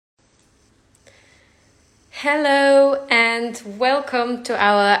Hello and welcome to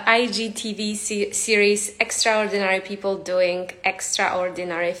our IGTV series Extraordinary People Doing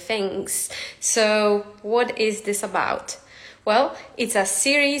Extraordinary Things. So, what is this about? Well, it's a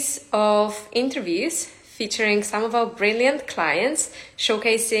series of interviews featuring some of our brilliant clients,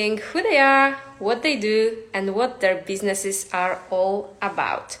 showcasing who they are, what they do, and what their businesses are all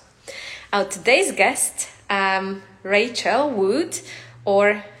about. Our today's guest, Rachel Wood,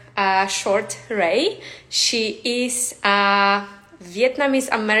 or short Ray. She is a Vietnamese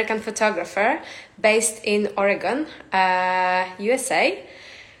American photographer based in Oregon, USA.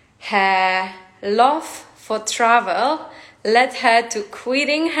 Her love for travel led her to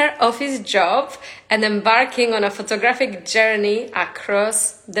quitting her office job and embarking on a photographic journey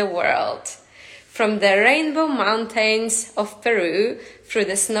across the world. From the rainbow mountains of Peru through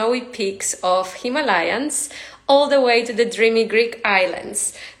the snowy peaks of Himalayas, all the way to the dreamy Greek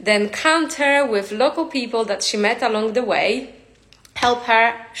islands. The encounter with local people that she met along the way helped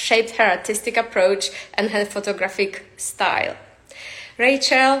her shape her artistic approach and her photographic style.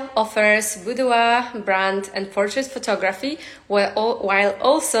 Rachel offers boudoir, brand and portrait photography while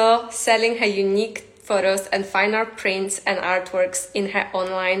also selling her unique photos and fine art prints and artworks in her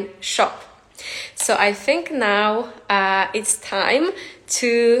online shop. So I think now it's time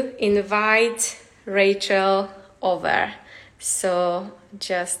to invite Rachel over. So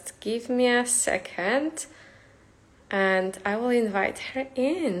just give me a second and I will invite her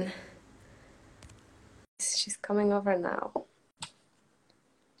in. She's coming over now.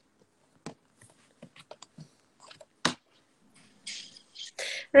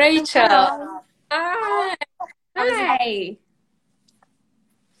 Rachel. Hello. Hi. Hi.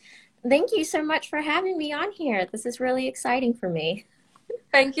 Thank you so much for having me on here. This is really exciting for me.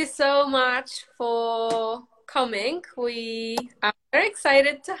 Thank you so much for coming. We are very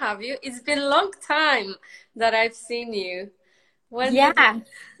excited to have you. It's been a long time that I've seen you. When did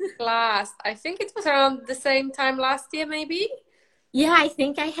we last? I think it was around the same time last year, maybe? Yeah, I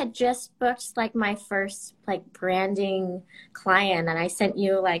think I had just booked like my first like branding client and I sent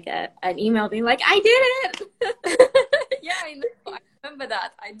you like an email being like, I did it. Yeah, I know. I remember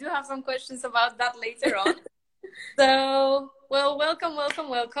that. I do have some questions about that later on. So, well, welcome.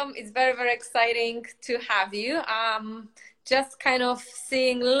 It's very, very exciting to have you. Just kind of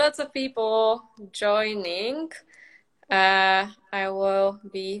seeing lots of people joining. I will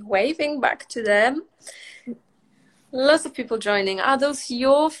be waving back to them. Lots of people joining. Are those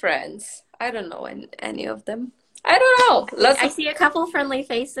your friends? I don't know any of them. I don't know. I see a couple friendly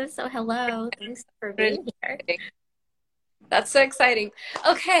faces, so hello. Thanks for being here. That's so exciting.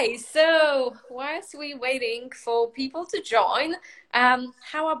 Okay, so whilst we're waiting for people to join,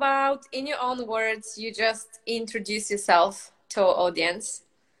 how about in your own words, you just introduce yourself to our audience?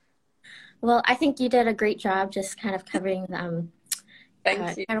 Well, I think you did a great job just kind of covering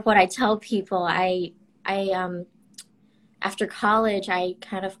Thank you. kind of what I tell people. I after college, I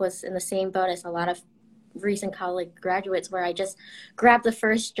kind of was in the same boat as a lot of recent college graduates where I just grabbed the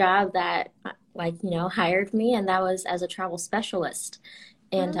first job that hired me, and that was as a travel specialist.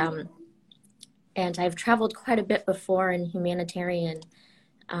 And and I've traveled quite a bit before in humanitarian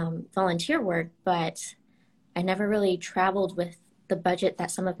volunteer work, but I never really traveled with the budget that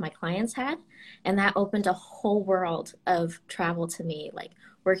some of my clients had. And that opened a whole world of travel to me, like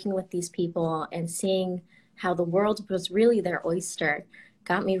working with these people and seeing how the world was really their oyster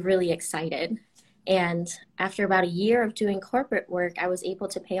got me really excited. And after about a year of doing corporate work, I was able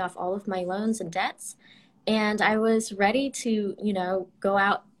to pay off all of my loans and debts. And I was ready to, go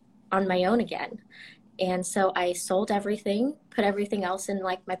out on my own again. And so I sold everything, put everything else in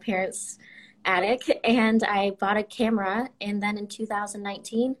like my parents' attic, and I bought a camera. And then in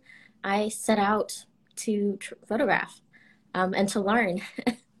 2019, I set out to photograph and to learn.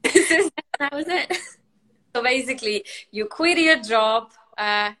 That was it. So basically, you quit your job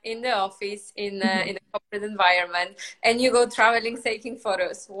in the office, in a corporate environment, and you go traveling, taking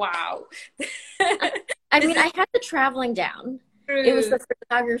photos. Wow. I mean, I had the traveling down. True. It was the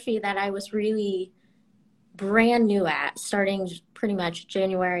photography that I was really brand new at, starting pretty much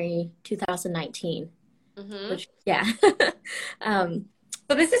January 2019. Which, yeah.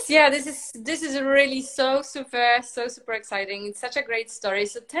 So this is really so super exciting. It's such a great story.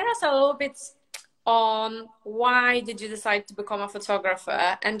 So tell us a little bit on why did you decide to become a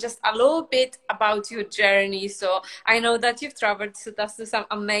photographer, and just a little bit about your journey. So I know that you've traveled to some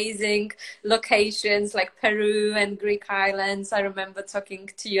amazing locations like Peru and Greek islands. I remember talking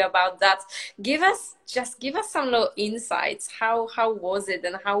to you about that. Give us some little insights. How was it,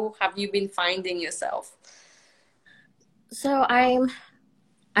 and how have you been finding yourself? So I'm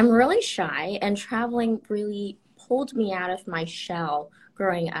I'm really shy, and traveling really pulled me out of my shell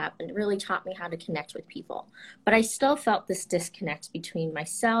growing up and really taught me how to connect with people. But I still felt this disconnect between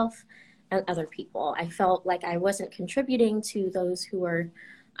myself and other people. I felt like I wasn't contributing to those who were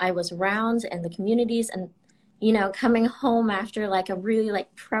I was around and the communities, and coming home after like a really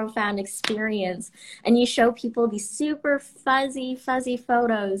like profound experience, and you show people these super fuzzy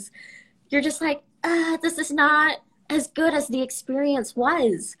photos, you're just like, this is not as good as the experience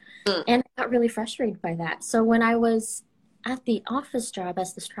was. Mm. And I got really frustrated by that. So when I was at the office job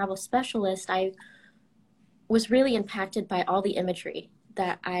as this travel specialist, I was really impacted by all the imagery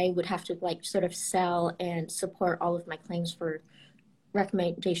that I would have to like sort of sell and support all of my claims for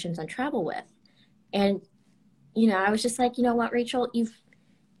recommendations on travel with. And, I was just like, you know what, Rachel, you've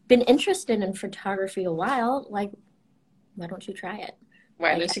been interested in photography a while. Like, why don't you try it?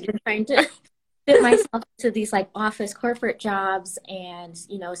 Why Like, don't I've you? been trying to fit myself to these like office corporate jobs and,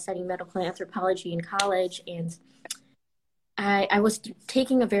 studying medical anthropology in college. And I was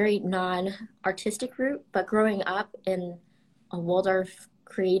taking a very non-artistic route, but growing up in a Waldorf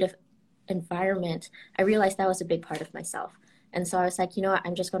creative environment, I realized that was a big part of myself. And so I was like, you know what,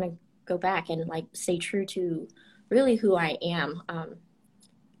 I'm just going to go back and like stay true to really who I am.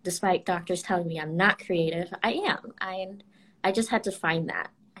 Despite doctors telling me I'm not creative, I am. I just had to find that.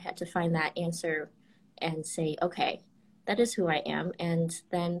 I had to find that answer and say, okay, that is who I am. And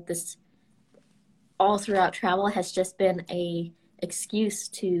then this all throughout travel has just been a excuse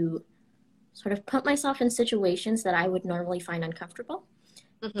to sort of put myself in situations that I would normally find uncomfortable.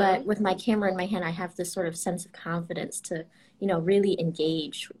 Mm-hmm. But with my camera in my hand, I have this sort of sense of confidence to, really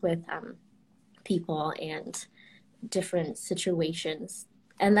engage with people and different situations,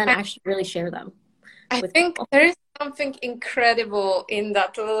 and then actually really share them I with think people. there is something incredible in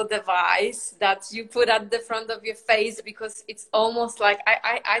that little device that you put at the front of your face, because it's almost like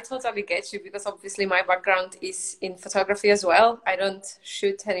I totally get you, because obviously my background is in photography as well. I don't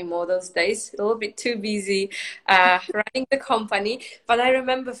shoot anymore those days, a little bit too busy running the company. But I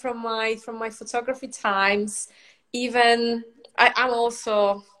remember from my photography times, even I'm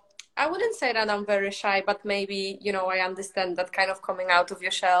also, I wouldn't say that I'm very shy, but maybe, I understand that kind of coming out of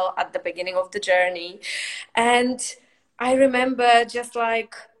your shell at the beginning of the journey. And I remember just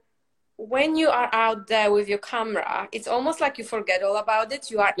like when you are out there with your camera, it's almost like you forget all about it.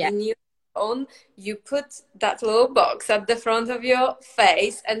 You are Yeah, in your own, you put that little box at the front of your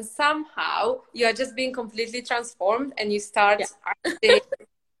face, and somehow you are just being completely transformed and you yeah. start acting,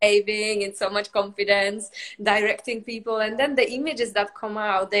 behaving in so much confidence, directing people, and then the images that come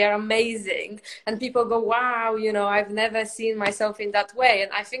out, they are amazing, and people go, wow, I've never seen myself in that way.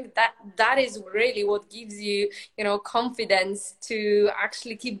 And I think that that is really what gives you, confidence to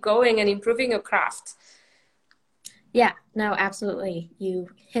actually keep going and improving your craft. Yeah, no, absolutely. You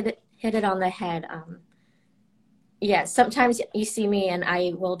hit it on the head. Yeah, sometimes you see me and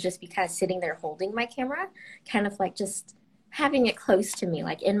I will just be kind of sitting there holding my camera, kind of like just having it close to me,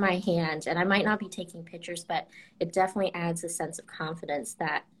 like in my hand. And I might not be taking pictures, but it definitely adds a sense of confidence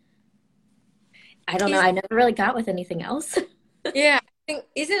that I don't know, Is I never really got with anything else. Yeah, I think,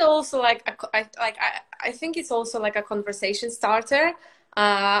 is it also like I think it's also like a conversation starter.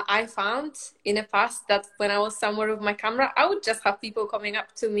 I found in the past that when I was somewhere with my camera, I would just have people coming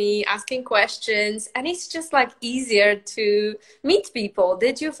up to me asking questions, and it's just like easier to meet people.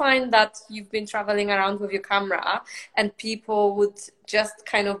 Did you find that you've been traveling around with your camera and people would just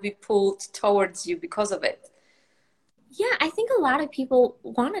kind of be pulled towards you because of it? Yeah, I think a lot of people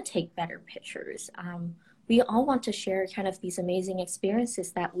want to take better pictures. We all want to share kind of these amazing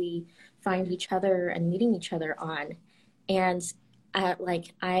experiences that we find each other and meeting each other on. And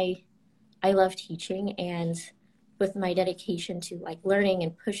like I love teaching, and with my dedication to like learning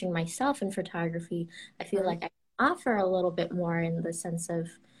and pushing myself in photography, I feel Mhm. like I offer a little bit more in the sense of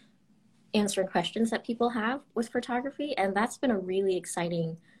answering questions that people have with photography. And that's been a really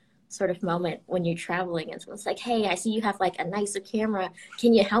exciting sort of moment when you're traveling and someone's like, hey, I see you have like a nicer camera.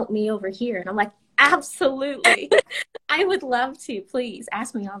 Can you help me over here? And I'm like, absolutely. I would love to. Please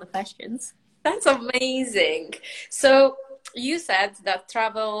ask me all the questions. That's amazing. So you said that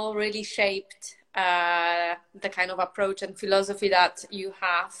travel really shaped the kind of approach and philosophy that you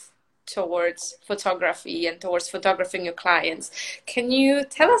have towards photography and towards photographing your clients. Can you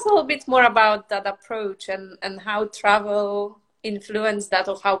tell us a little bit more about that approach and how travel influenced that,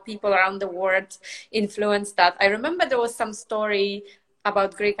 or how people around the world influenced that? I remember there was some story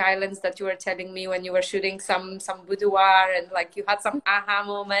about Greek islands that you were telling me when you were shooting some boudoir, and like you had some aha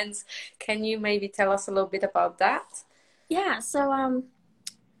moments. Can you maybe tell us a little bit about that? Yeah, so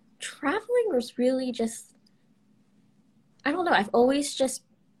traveling was really just, I don't know, I've always just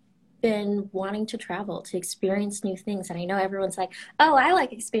been wanting to travel, to experience new things. And I know everyone's like, oh, I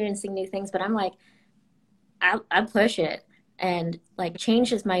like experiencing new things, but I'm like, I push it. And like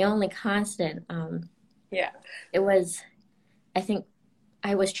change is my only constant. Yeah. It was, I think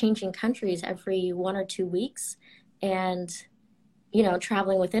I was changing countries every 1 or 2 weeks and,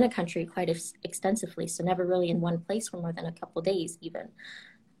 traveling within a country quite extensively. So never really in one place for more than a couple days, even.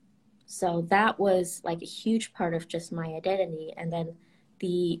 So that was like a huge part of just my identity. And then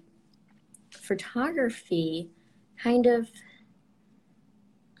the photography kind of,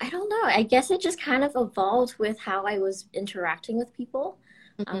 I don't know, I guess it just kind of evolved with how I was interacting with people.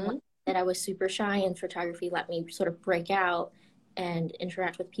 Mm-hmm. That I was super shy, and photography let me sort of break out and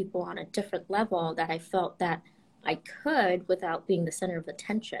interact with people on a different level that I felt that I could without being the center of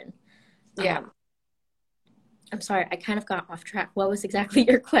attention. Yeah. I'm sorry, I kind of got off track. What was exactly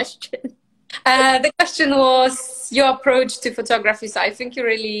your question? The question was your approach to photography. So I think you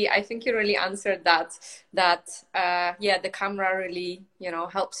really answered that. Yeah, the camera really,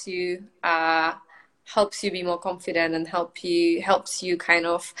 helps you be more confident and helps you kind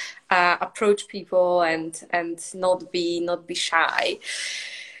of approach people and not be shy.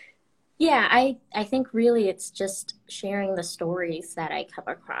 Yeah, I think really it's just sharing the stories that I come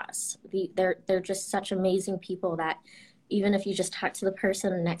across. They're just such amazing people that even if you just talk to the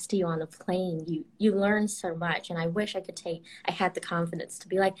person next to you on the plane, you learn so much. And I wish I had the confidence to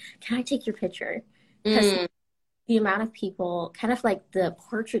be like, can I take your picture? Because Mm, the amount of people, kind of like the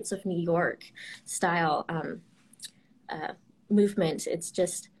Portraits of New York style uh, movement. It's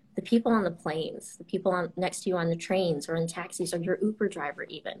just the people on the planes, the people next to you on the trains or in taxis or your Uber driver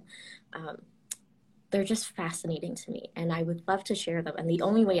even. Um, they're just fascinating to me, and I would love to share them. And the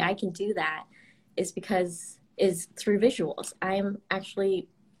only way I can do that is through visuals. I'm actually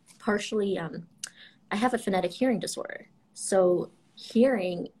partially I have a phonetic hearing disorder, so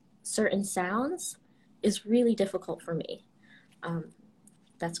hearing certain sounds is really difficult for me. Um,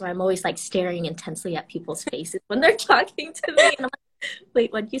 that's why I'm always like staring intensely at people's faces when they're talking to me. And I'm like,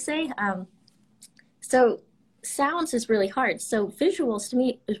 wait, what did you say? So sounds is really hard. So visuals to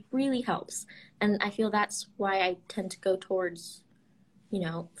me it really helps. And I feel that's why I tend to go towards,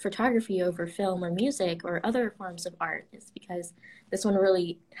 photography over film or music or other forms of art is because this one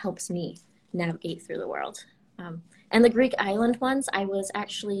really helps me navigate through the world. And the Greek island ones, I've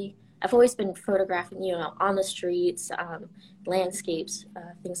always been photographing, on the streets, landscapes,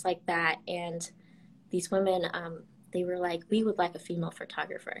 things like that. And these women, they were like, we would like a female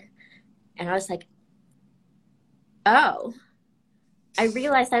photographer. And I was like, oh, I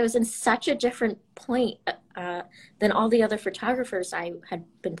realized I was in such a different point than all the other photographers I had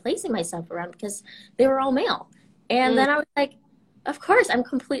been placing myself around because they were all male. And mm. then I was like, of course, I'm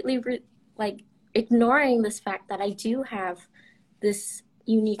completely like ignoring this fact that I do have this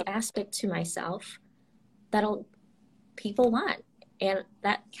unique aspect to myself that people want. And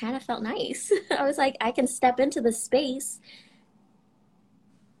that kind of felt nice. I was like, I can step into the space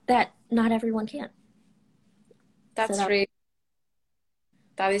that not everyone can. So That's really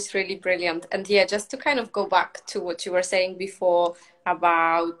That is really brilliant. And yeah, just to kind of go back to what you were saying before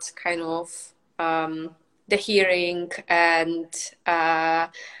about kind of the hearing and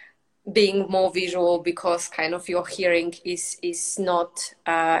being more visual because kind of your hearing is not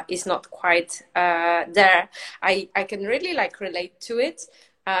quite there. I can really like relate to it.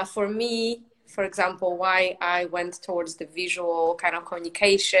 For me, for example, why I went towards the visual kind of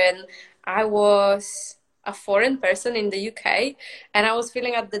communication, I was a foreign person in the UK, and I was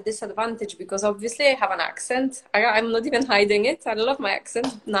feeling at the disadvantage because obviously I have an accent. I'm not even hiding it. I love my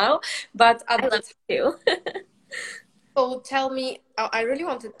accent now, but I at the love it too. people would tell me I really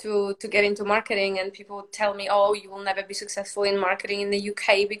wanted to get into marketing, and people would tell me, oh, you will never be successful in marketing in the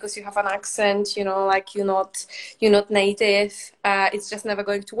UK because you have an accent, like you're not native. It's just never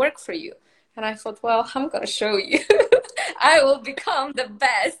going to work for you. And I thought, well, I'm gonna show you. I will become the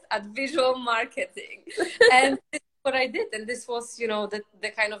best at visual marketing. And this is what I did. And this was, the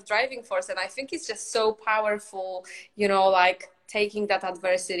kind of driving force. And I think it's just so powerful, like taking that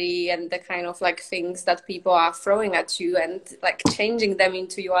adversity and the kind of like things that people are throwing at you and like changing them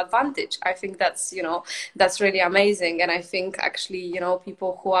into your advantage. I think that's really amazing. And I think actually,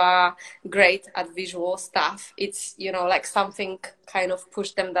 people who are great at visual stuff, it's, like something kind of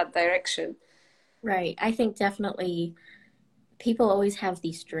push them that direction. Right. I think definitely people always have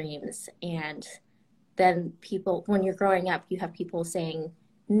these dreams, and then people, when you're growing up, you have people saying,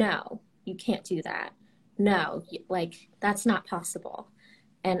 no, you can't do that. No, like that's not possible.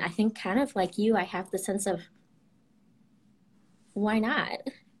 And I think kind of like you, I have the sense of why not?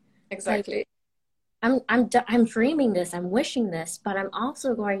 Like Exactly. I'm dreaming this, I'm wishing this, but I'm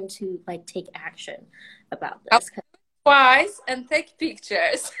also going to like take action about I'll this. twice and take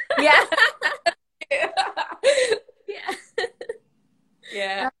pictures. Yeah. Yeah.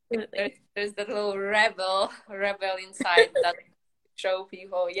 Yeah, Absolutely. there's that little rebel inside that show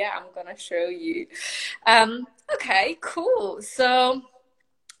people, yeah, I'm gonna show you. Okay, cool. So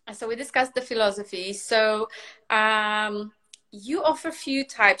we discussed the philosophy. So you offer few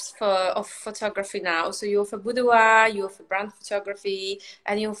types of photography now. So you offer boudoir, you offer brand photography,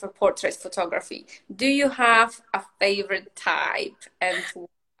 and you offer portrait photography. Do you have a favorite type and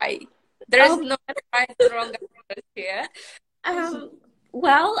why? There is Oh, no right or wrong answer here. um,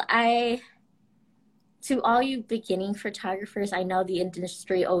 well, to all you beginning photographers, I know the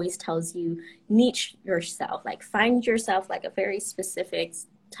industry always tells you niche yourself, like find yourself like a very specific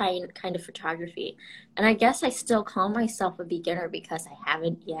kind of photography. And I guess I still call myself a beginner because I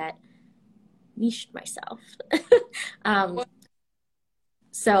haven't yet niched myself. um,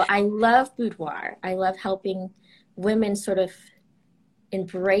 so I love boudoir. I love helping women sort of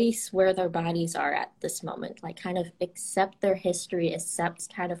embrace where their bodies are at this moment, like kind of accept their history,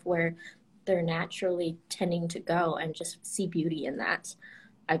 accept kind of where they're naturally tending to go and just see beauty in that.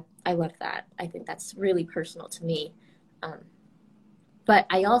 I love that. I think that's really personal to me. Um, but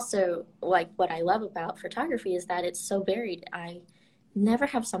I also like what I love about photography is that it's so varied. I never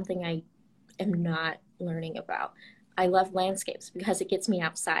have something I am not learning about. I love landscapes because it gets me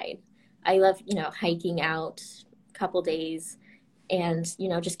outside. I love, hiking out a couple days and,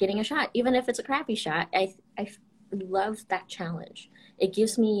 just getting a shot, even if it's a crappy shot. I love that challenge. It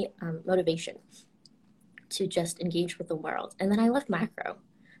gives me motivation to just engage with the world. And then I love macro.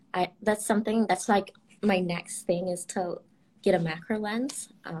 That's something that's like my next thing is to get a macro lens.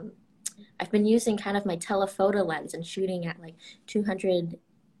 I've been using kind of my telephoto lens and shooting at like 200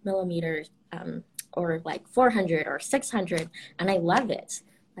 millimeters or like 400 or 600, and I love it.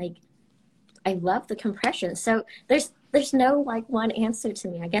 Like I love the compression. So there's no like one answer to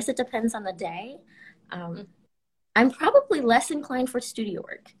me. I guess it depends on the day. I'm probably less inclined for studio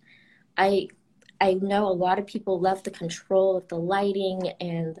work. I I know a lot of people love the control of the lighting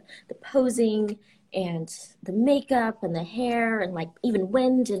and the posing and the makeup and the hair and like even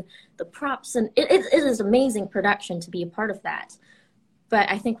wind and the props, and it is amazing production to be a part of that. But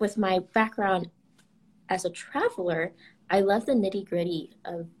I think with my background as a traveler, I love the nitty gritty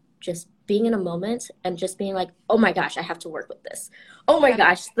of just being in a moment and just being like, oh my gosh, I have to work with this. Oh my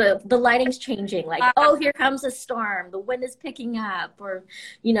gosh, the lighting's changing. Like, oh, here comes a storm. The wind is picking up, or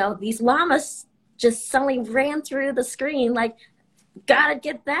these llamas just suddenly ran through the screen. Like, gotta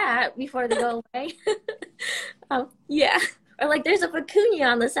get that before they go away. Yeah. Or like there's a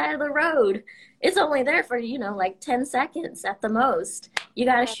vicuña on the side of the road. It's only there for, like 10 seconds at the most. You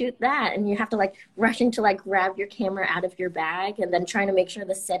got to shoot that, and you have to like rushing to like grab your camera out of your bag and then trying to make sure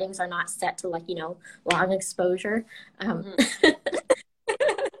the settings are not set to like, long exposure. To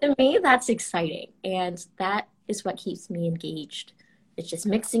me, that's exciting. And that is what keeps me engaged. It's just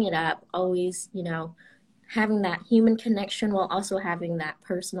mixing it up, always, having that human connection while also having that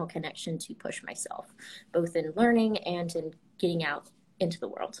personal connection to push myself, both in learning and in getting out into the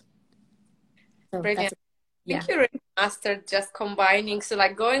world. So Brilliant. that's, I yeah. think you really mastered just combining. So,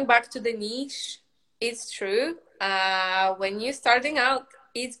 like going back to the niche, it's true. When you're starting out,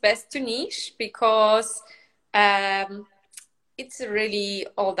 it's best to niche because um, it's really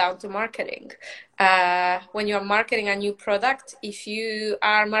all down to marketing. When you're marketing a new product, if you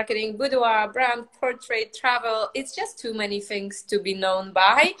are marketing boudoir, brand, portrait, travel, it's just too many things to be known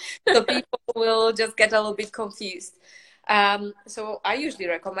by. So people will just get a little bit confused. So I usually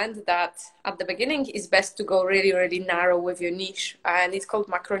recommend that at the beginning it's best to go really, really narrow with your niche. And it's called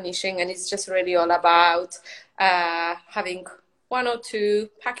macro niching, and it's just really all about having one or two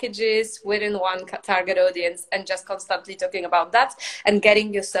packages within one target audience and just constantly talking about that and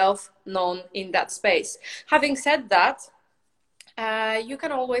getting yourself known in that space. Having said that, you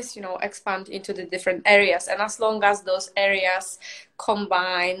can always, expand into the different areas. And as long as those areas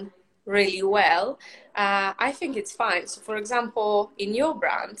combine really well, I think it's fine. So, for example, in your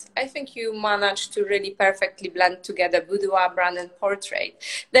brand, I think you managed to really perfectly blend together boudoir, brand, and portrait.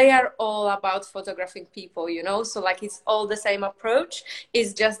 They are all about photographing people, so like it's all the same approach.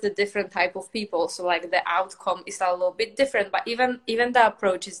 It's just the different type of people. So like the outcome is a little bit different, but even the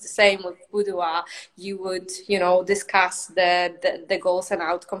approach is the same. With boudoir, you would, discuss the goals and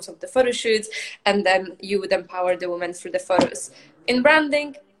outcomes of the photo shoots, and then you would empower the women through the photos. In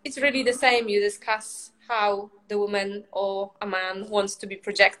branding, it's really the same. You discuss how the woman or a man wants to be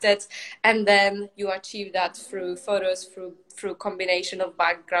projected, and then you achieve that through photos, through combination of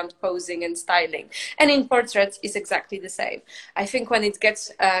background posing and styling. And in portraits is exactly the same. I think when it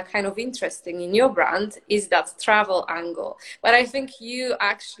gets kind of interesting in your brand is that travel angle, but I think you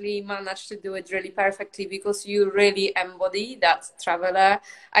actually managed to do it really perfectly because you really embody that traveler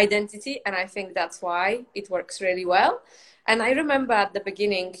identity, and I think that's why it works really well. And I remember at the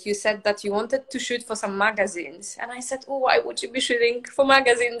beginning, you said that you wanted to shoot for some magazines. And I said, oh, why would you be shooting for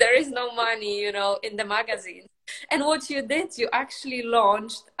magazine? There is no money, in the magazine. And what you did, you actually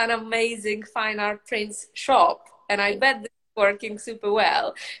launched an amazing fine art prints shop. And I bet this is working super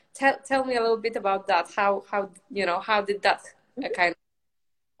well. Tell me a little bit about that. How did that kind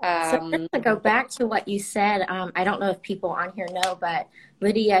So of, just to go back to what you said, I don't know if people on here know, but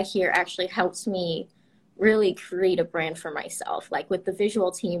Lydia here actually helps me really create a brand for myself. Like with the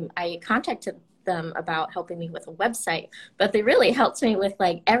visual team, I contacted them about helping me with a website, but they really helped me with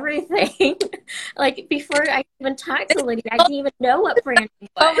like everything. Like before I even talked to Lydia, I didn't even know what branding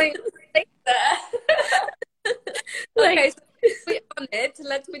oh was. my okay, Like, so we on it.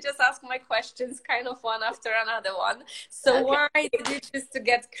 Let me just ask my questions kind of one after another one. So okay. why did you choose to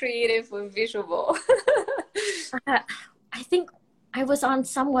get creative with visual? uh, I think I was on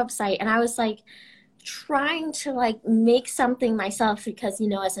some website and I was like trying to like make something myself because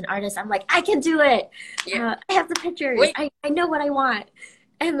as an artist I'm like I can do it. Yeah. I have the pictures. Wait. I know what I want.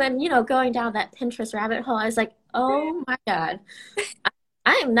 And then going down that Pinterest rabbit hole, I was like, oh my God,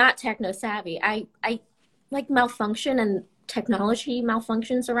 I am not techno savvy. I like malfunction and technology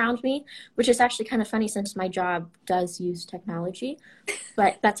malfunctions around me, which is actually kind of funny since my job does use technology,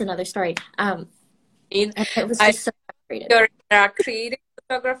 but that's another story. In And it was I just so frustrated. there are creative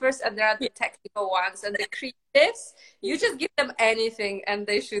photographers and there are the technical ones. And the creatives, you just give them anything and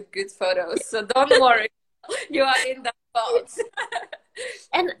they shoot good photos. So don't worry, you are in the box.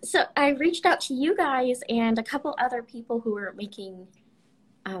 And so I reached out to you guys and a couple other people who were making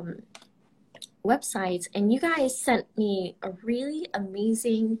um, websites, and you guys sent me a really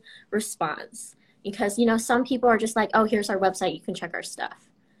amazing response because, some people are just like, oh, here's our website, you can check our stuff.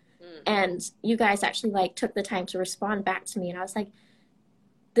 And you guys actually like took the time to respond back to me. And I was like,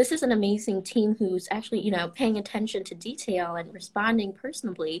 this is an amazing team who's actually, paying attention to detail and responding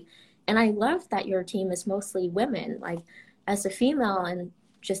personably. And I love that your team is mostly women. Like, as a female and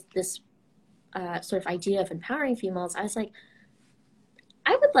just this sort of idea of empowering females, I was like,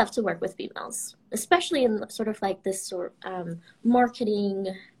 I would love to work with females, especially in sort of like this sort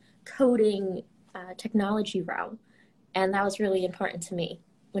marketing, coding, technology realm. And that was really important to me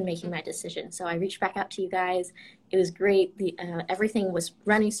when making my decision. So I reached back out to you guys. It was great. Everything was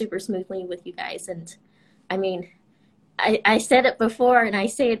running super smoothly with you guys. And I mean, I said it before and I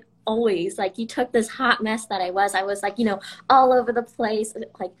say it always, like you took this hot mess that I was like, all over the place.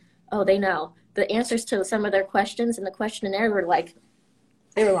 Like, oh, they know the answers to some of their questions in the questionnaire were like,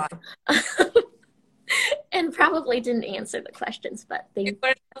 they were long. And probably didn't answer the questions, but You they,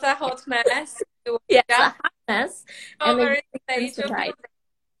 were not a hot mess. You were yeah, it's a just hot mess. And they over really stage of tried.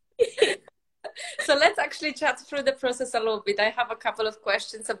 So let's actually chat through the process a little bit. I have a couple of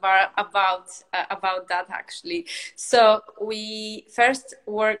questions about that actually. So we first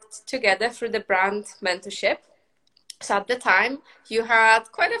worked together through the brand mentorship. So at the time, you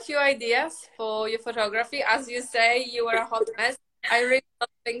had quite a few ideas for your photography. As you say, you were a hot mess. I really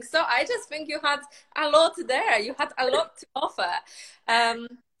don't think so. I just think you had a lot there. You had a lot to offer. Um,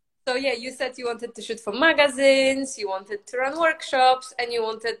 so yeah, you said you wanted to shoot for magazines, you wanted to run workshops, and you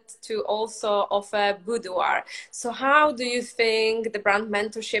wanted to also offer boudoir. So how do you think the brand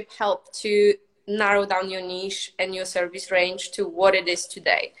mentorship helped to narrow down your niche and your service range to what it is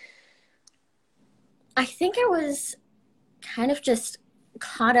today? I think I was kind of just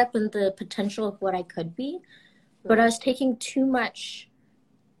caught up in the potential of what I could be, but I was taking too much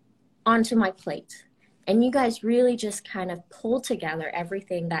onto my plate. And you guys really just kind of pulled together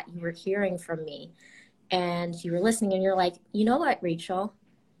everything that you were hearing from me. And you were listening and you're like, you know what, Rachel?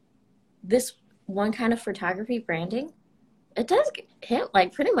 This one kind of photography branding, it does hit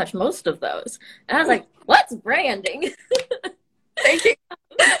like pretty much most of those. And I was like, what's branding? Thank you.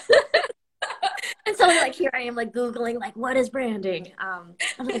 And so like here I am like Googling like what is branding? I'm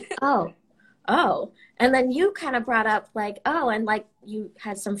like, oh. And then you kind of brought up like, oh, and like you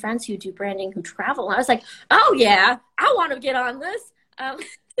had some friends who do branding who travel. And I was like, oh yeah, I want to get on this.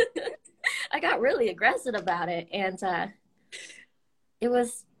 I got really aggressive about it, and it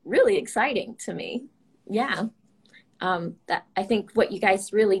was really exciting to me. Yeah. That I think what you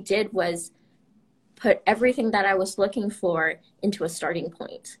guys really did was put everything that I was looking for into a starting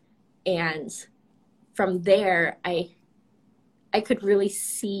point. And from there, I could really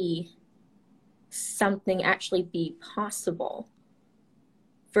see something actually be possible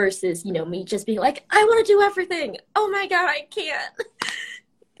versus, you know, me just being like, I want to do everything. Oh my God, I can't.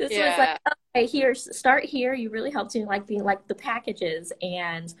 This was like, Yeah. okay, here, start here. You really helped me like being like the packages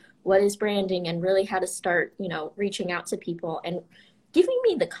and what is branding and really how to start, you know, reaching out to people and giving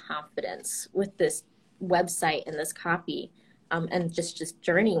me the confidence with this website and this copy, and just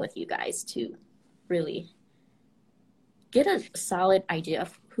journeying with you guys to really get a solid idea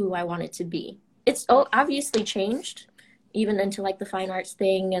of who I wanted to be. It's obviously changed even into like the fine arts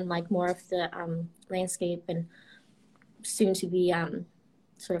thing and like more of the landscape and soon to be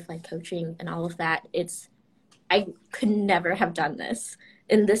sort of like coaching and all of that. It's I could never have done this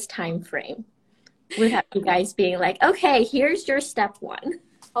in this time frame without you guys being like, okay, here's your step one.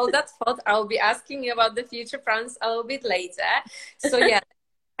 Hold that thought. I'll be asking you about the future plans a little bit later. So yeah,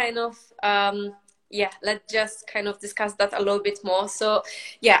 kind of yeah, let's just kind of discuss that a little bit more. So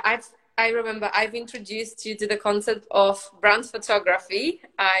yeah, I remember I've introduced you to the concept of brand photography.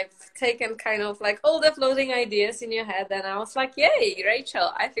 I've taken kind of like all the floating ideas in your head and I was like, yay,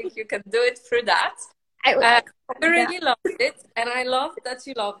 Rachel, I think you can do it through that. I was like, oh I my God. really loved it, and I love that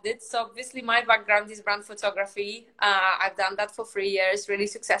you loved it. So obviously, my background is brand photography. I've done that for 3 years, really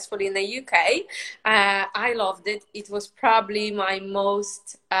successfully in the UK. I loved it. It was probably my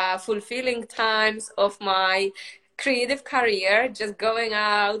most fulfilling times of my creative career, just going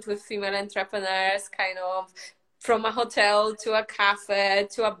out with female entrepreneurs, kind of from a hotel to a cafe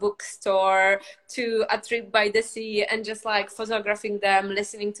to a bookstore to a trip by the sea and just like photographing them,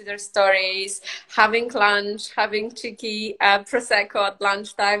 listening to their stories, having lunch, having cheeky prosecco at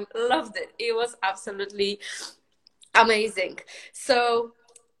lunchtime. Loved it. It was absolutely amazing. So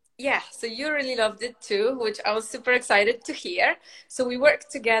yeah, so you really loved it too, which I was super excited to hear. So we worked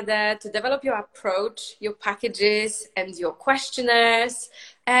together to develop your approach, your packages, and your questionnaires.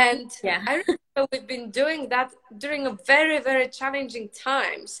 And Yeah. I remember we've been doing that during a very, very challenging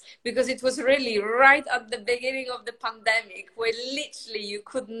times because it was really right at the beginning of the pandemic where literally you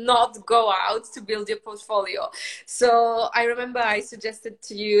could not go out to build your portfolio. So I remember I suggested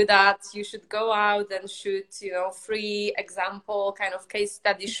to you that you should go out and shoot, you know, free example kind of case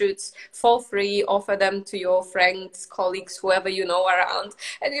study shoots for free, offer them to your friends, colleagues, whoever you know around.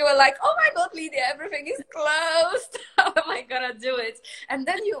 And you were like, oh my God, Lydia, everything is closed. How am I gonna do it? And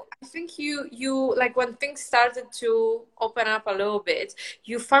then I think you like when things started to open up a little bit,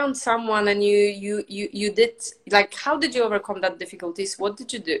 you found someone and you did like, how did you overcome that difficulties? What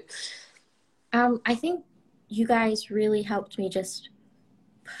did you do? I think you guys really helped me just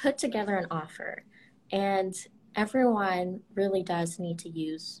put together an offer. And everyone really does need to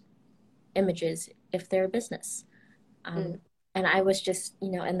use images if they're a business. And I was just,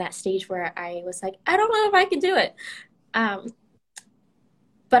 you know, in that stage where I was like, I don't know if I can do it.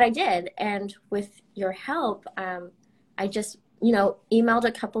 But I did. And with your help, I just, you know, emailed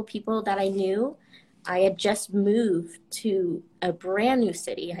a couple people that I knew. I had just moved to a brand new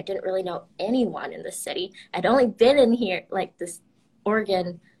city. I didn't really know anyone in the city. I'd only been in here, like this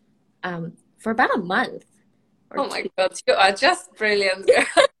Oregon, for about a month. Oh my God, you are just brilliant.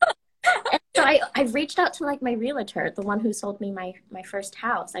 And so I reached out to like my realtor, the one who sold me my first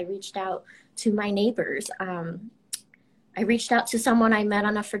house. I reached out to my neighbors. I reached out to someone I met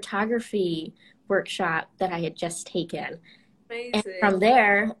on a photography workshop that I had just taken. Amazing. And from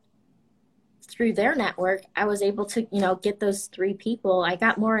there, through their network, I was able to, you know, get those 3 people. I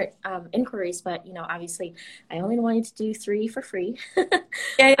got more inquiries, but, you know, obviously I only wanted to do 3 for free.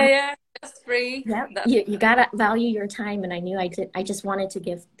 Yeah. Just free. Yeah. You got to value your time. And I knew I just wanted to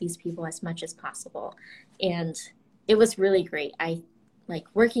give these people as much as possible. And it was really great. I like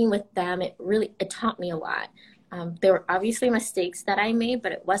working with them. It taught me a lot. There were obviously mistakes that I made,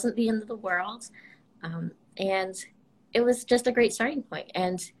 but it wasn't the end of the world. And it was just a great starting point.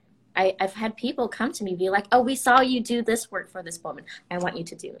 And I've had people come to me be like, oh, we saw you do this work for this woman. I want you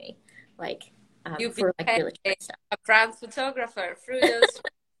to do me. Like, you for like became a brand photographer through those.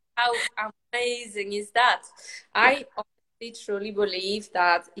 How amazing is that? I honestly truly believe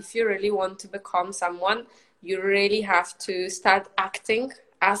that if you really want to become someone, you really have to start acting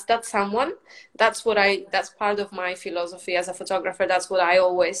as that someone. That's part of my philosophy as a photographer. That's what I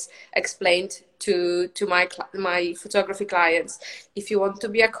always explained to my photography clients. If you want to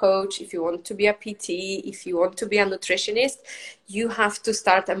be a coach, if you want to be a PT, if you want to be a nutritionist, you have to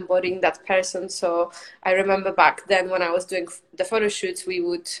start embodying that person. So I remember back then when I was doing the photo shoots, we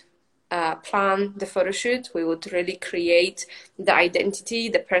would plan the photo shoot. We would really create the identity,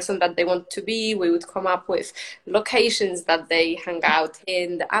 the person that they want to be. We would come up with locations that they hang out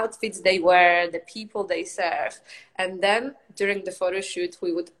in, the outfits they wear, the people they serve. And then during the photo shoot,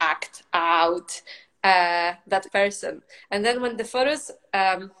 we would act out that person. And then when the photos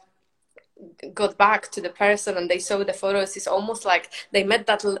got back to the person and they saw the photos, it's almost like they met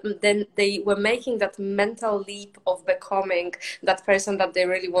that, then they were making that mental leap of becoming that person that they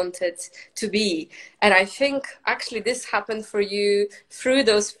really wanted to be. And I think actually this happened for you through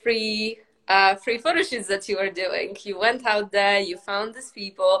those free photo shoots that you were doing. You went out there, you found these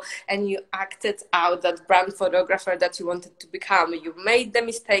people, and you acted out that brand photographer that you wanted to become. You made the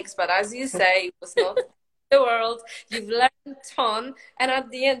mistakes, but as you say, it was not the world. You've learned a ton, and at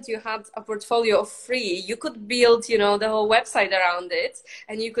the end you had a portfolio of free. You could build, you know, the whole website around it,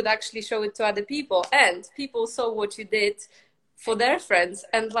 and you could actually show it to other people, and people saw what you did for their friends,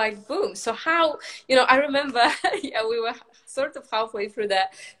 and like boom. So how, you know, I remember yeah, we were sort of halfway through the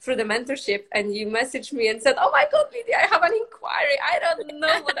mentorship, and you messaged me and said, oh my god, Lydia, I have an inquiry, I don't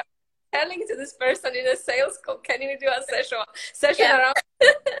know what I'm telling to this person in a sales call. Can you do a session around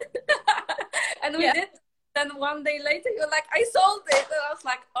and we did. Then one day later, you're like, I sold it. And I was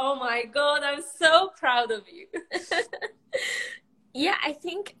like, oh my God, I'm so proud of you. Yeah, I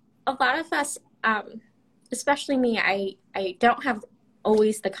think a lot of us, especially me, I don't have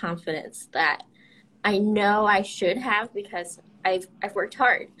always the confidence that I know I should have, because I've worked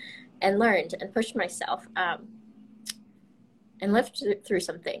hard and learned and pushed myself and lived through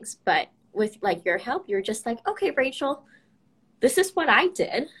some things. But with like your help, you're just like, okay, Rachel, this is what I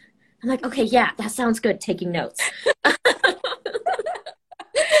did. I'm like, okay, yeah, that sounds good, taking notes.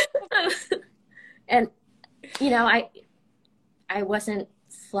 And, you know, I wasn't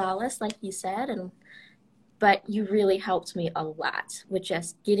flawless, like you said, but you really helped me a lot with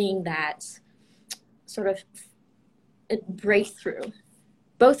just getting that sort of breakthrough,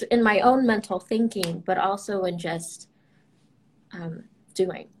 both in my own mental thinking, but also in just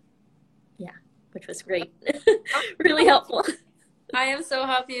doing. Yeah, which was great. Really helpful. I am so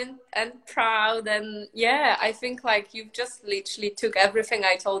happy and proud, and yeah, I think like you've just literally took everything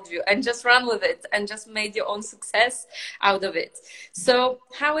I told you and just run with it and just made your own success out of it. So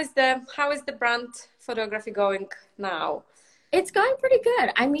how is the brand photography going now? It's going pretty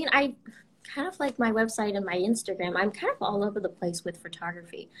good. I mean, I kind of like my website and my Instagram. I'm kind of all over the place with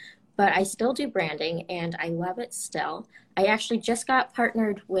photography, but I still do branding and I love it still. I actually just got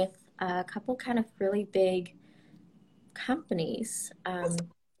partnered with a couple kind of really big companies.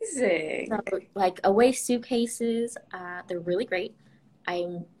 Amazing. So like Away suitcases, they're really great.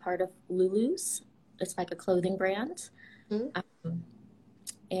 I'm part of Lulu's. It's like a clothing brand. Mm-hmm.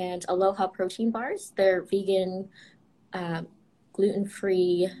 And Aloha protein bars. They're vegan,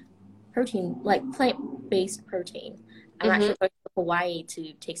 gluten-free protein, like plant-based protein. I'm actually going to Hawaii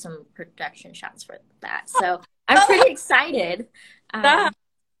to take some production shots for that. So I'm pretty excited.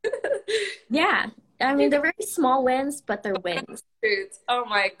 Yeah. I mean, they're very small wins, but they're wins. Oh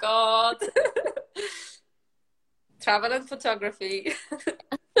my God. Travel and photography.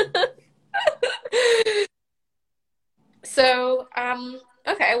 So,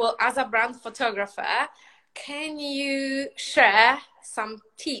 okay, well, as a brand photographer, can you share some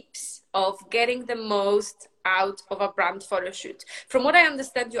tips of getting the most out of a brand photo shoot? From what I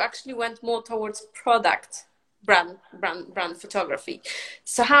understand, you actually went more towards product brand photography.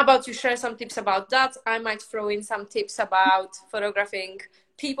 So how about you share some tips about that? I might throw in some tips about photographing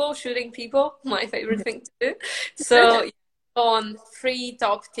people, shooting people, my favorite thing to do. So on 3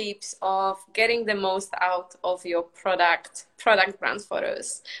 top tips of getting the most out of your product brand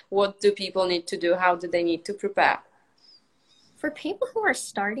photos. What do people need to do? How do they need to prepare? For people who are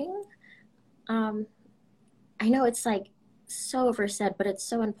starting, I know it's like so oversaid, but it's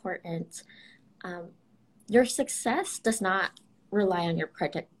so important. Your success does not rely on your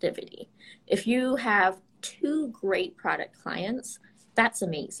productivity. If you have 2 great product clients, that's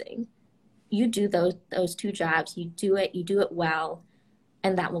amazing. You do those 2 jobs, you do it well,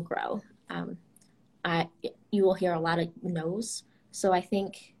 and that will grow. You will hear a lot of no's. So I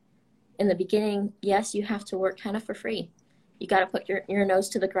think in the beginning, yes, you have to work kind of for free. You got to put your nose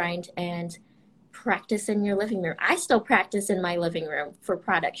to the grind and practice in your living room. I still practice in my living room for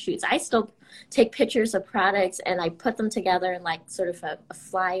product shoots. I still take pictures of products and I put them together in like sort of a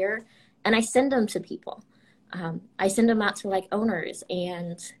flyer, and I send them to people. I send them out to like owners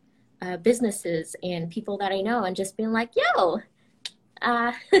and businesses and people that I know, and just being like, yo,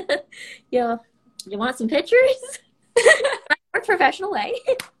 you want some pictures? A professional way.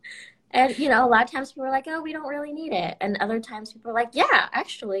 And, you know, a lot of times people are like, oh, we don't really need it. And other times people are like, yeah,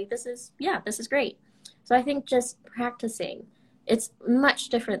 actually, this is great. So I think just practicing, it's much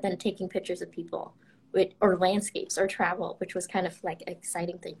different than taking pictures of people or landscapes or travel, which was kind of like an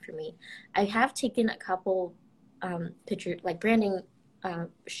exciting thing for me. I have taken a couple picture, like branding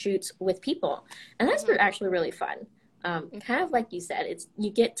shoots with people, and that's Mhm. actually really fun. Kind of like you said, it's you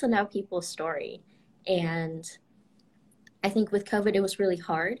get to know people's story, and I think with COVID, it was really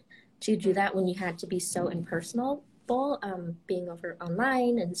hard to do Mhm. that when you had to be so impersonal. Being over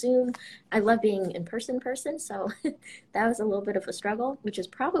online and Zoom, I love being in person, so that was a little bit of a struggle, which is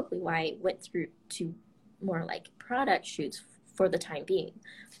probably why I went through to more like product shoots for the time being.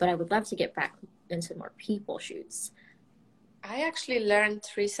 But I would love to get back into more people shoots. I actually learned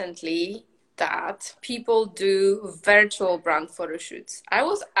recently that people do virtual brand photo shoots. I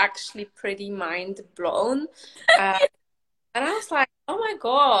was actually pretty mind blown. Uh, and I was like, oh my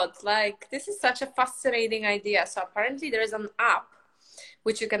God, like this is such a fascinating idea. So apparently there is an app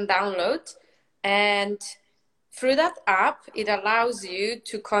which you can download, and through that app, it allows you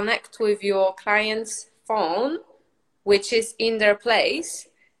to connect with your client's phone, which is in their place.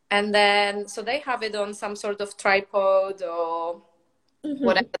 And then, so they have it on some sort of tripod or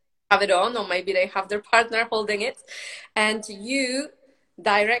whatever Mm-hmm. they have it on, or maybe they have their partner holding it, and you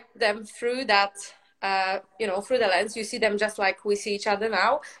direct them through that. Through the lens, you see them just like we see each other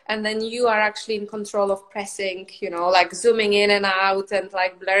now, and then you are actually in control of pressing, like zooming in and out and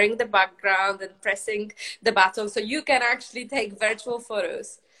like blurring the background and pressing the button, so you can actually take virtual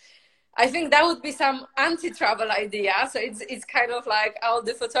photos. I think that would be some anti-travel idea. So it's kind of like I'll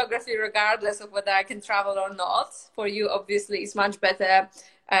do photography regardless of whether I can travel or not. For you, obviously, it's much better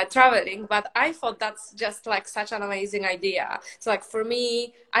traveling. But I thought that's just like such an amazing idea. So like for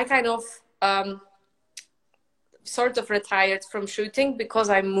me, I kind of sort of retired from shooting because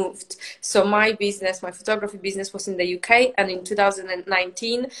I moved. So my business, my photography business was in the UK, and in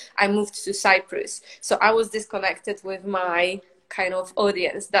 2019 I moved to Cyprus. So I was disconnected with my kind of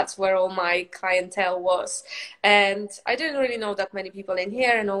audience. That's where all my clientele was. And I didn't really know that many people in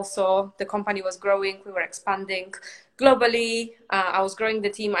here, and also the company was growing, we were expanding globally. I was growing the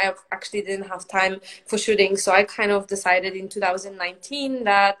team. I actually didn't have time for shooting. So I kind of decided in 2019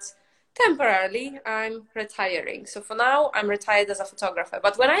 that temporarily I'm retiring. So for now, I'm retired as a photographer.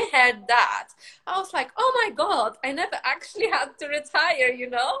 But when I heard that, I was like, oh my God, I never actually had to retire.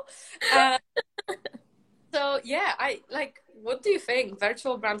 Uh, so yeah, I like, what do you think?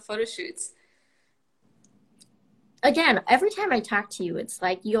 Virtual brand photo shoots? Again, every time I talk to you, it's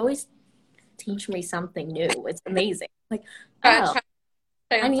like you always teach me something new. It's amazing. Like, oh, Try to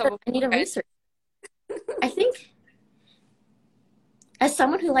stay on top of I need to it. research. I think as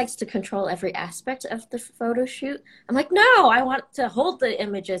someone who likes to control every aspect of the photo shoot, I'm like, no, I want to hold the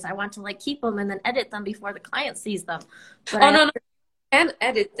images. I want to like keep them and then edit them before the client sees them. But Oh, I, no, no, you can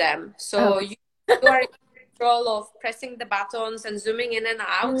edit them. oh, So you are in control of pressing the buttons and zooming in and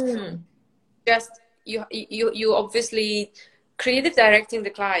out. mm, Just you obviously creative directing the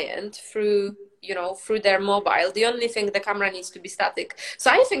client through their mobile. The only thing, the camera needs to be static.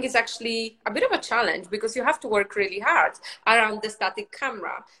 So I think it's actually a bit of a challenge because you have to work really hard around the static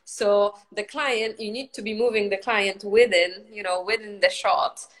camera. So the client, you need to be moving the client within the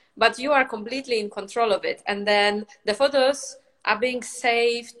shot, but you are completely in control of it, and then the photos are being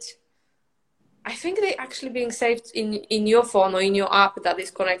saved. I think they actually being saved in your phone or in your app that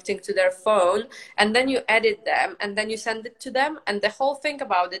is connecting to their phone, and then you edit them and then you send it to them. And the whole thing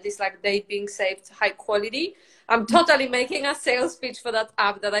about it is like they being saved high quality. I'm totally making a sales pitch for that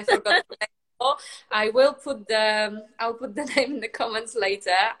app that I forgot to mention. I'll put the name in the comments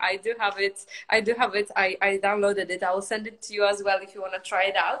later. I do have it. I downloaded it. I will send it to you as well if you want to try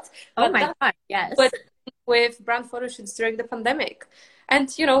it out. oh But my that God, yes. was with brand photo shoots during the pandemic. And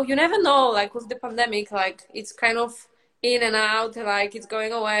you never know, like with the pandemic, like it's kind of in and out, like it's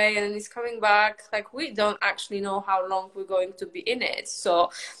going away and then it's coming back. Like we don't actually know how long we're going to be in it. So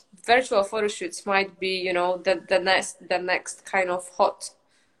virtual photo shoots might be, the next kind of hot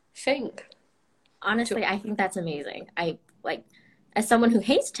thing to Honestly, I think that's amazing. I like, as someone who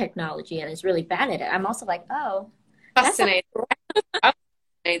hates technology and is really bad at it, I'm also like, oh, that's fascinate. I'm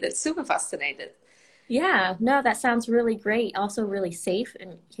fascinated, super fascinated. yeah, no, that sounds really great. Also, really safe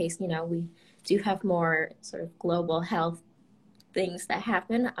in case, you know, we do have more sort of global health things that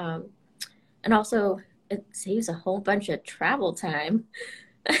happen. And also, it saves a whole bunch of travel time.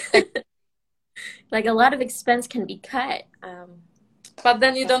 Like a lot of expense can be cut. But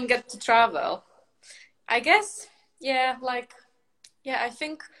then you don't get to travel. I guess, yeah, like, yeah, I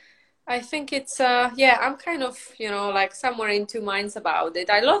think I think it's yeah, I'm kind of, like somewhere in two minds about it.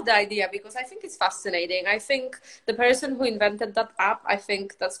 I love the idea because I think it's fascinating. I think the person who invented that app, I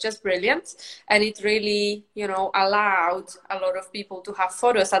think that's just brilliant. And it really, allowed a lot of people to have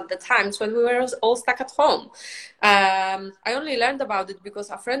photos at the times when we were all stuck at home. I only learned about it because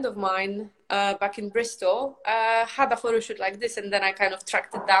a friend of mine back in Bristol had a photo shoot like this, and then I kind of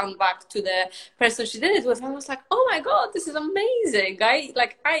tracked it down back to the person she did it with, and I was like, "Oh my god, this is amazing!"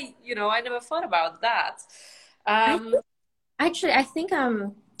 I never thought about that. I Um, actually I think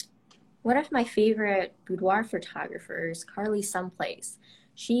one of my favorite boudoir photographers, Carly Someplace,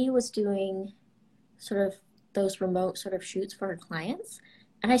 she was doing sort of those remote sort of shoots for her clients.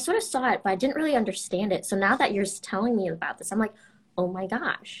 And I sort of saw it, but I didn't really understand it. So now that you're telling me about this, I'm like, oh my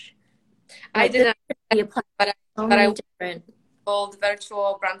gosh. I Like this didn't, could be applied but I, to so but I many different. called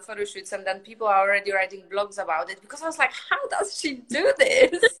virtual brand photo shoots, and then people are already writing blogs about it because I was like, how does she do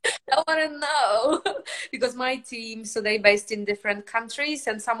this? I want to know. Because my team, so they based in different countries,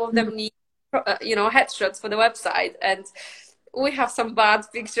 and some of Mhm. them need headshots for the website, and we have some bad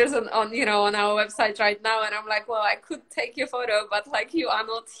pictures on our website right now, and I'm like, well, I could take your photo, but like you are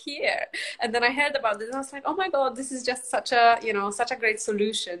not here. And then I heard about this and I was like, oh my god, this is just such a great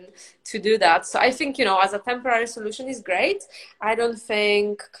solution to do that. So I think, as a temporary solution is great. I don't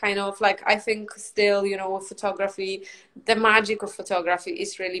think kind of like, I think still, with photography, the magic of photography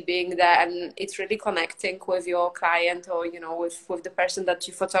is really being there, and it's really connecting with your client, or with the person that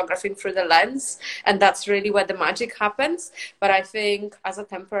you're photographing through the lens, and that's really where the magic happens. But I think as a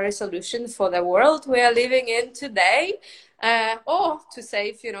temporary solution for the world we are living in today, or to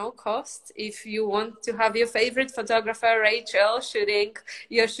save, cost, if you want to have your favorite photographer, Rachel, shooting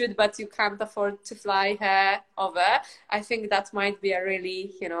your shoot, but you can't afford to fly her over, I think that might be a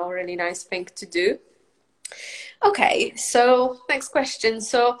really, really nice thing to do. Okay, so next question.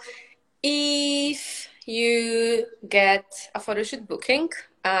 So if you get a photo shoot booking,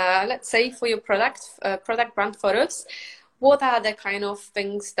 let's say for your product brand photos, what are the kind of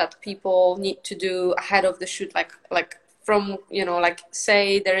things that people need to do ahead of the shoot? Like from, like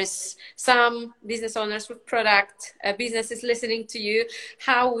say there is some business owners with product businesses listening to you.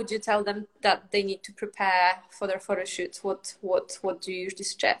 How would you tell them that they need to prepare for their photo shoots? What do you usually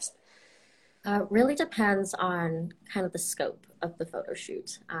suggest? Really depends on kind of the scope of the photo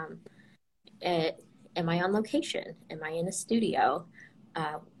shoot. Am I on location? Am I in a studio?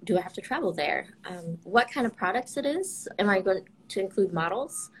 Do I have to travel there? What kind of products it is? Am I going to include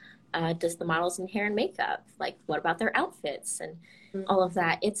models? Does the models in hair and makeup? Like, what about their outfits and all of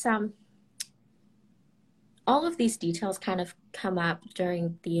that? It's all of these details kind of come up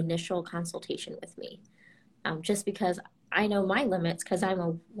during the initial consultation with me. Just because I know my limits, because I'm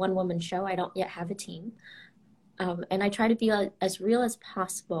a one woman show, I don't yet have a team. And I try to be as real as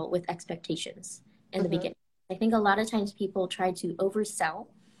possible with expectations in the Mm-hmm. beginning. I think a lot of times people try to oversell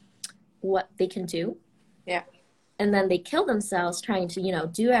what they can do, Yeah. and then they kill themselves trying to,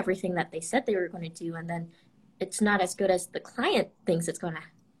 do everything that they said they were going to do, and then it's not as good as the client thinks it's going to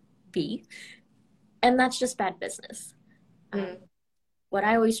be, and that's just bad business. Um, Mm. what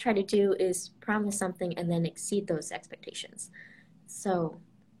I always try to do is promise something and then exceed those expectations. So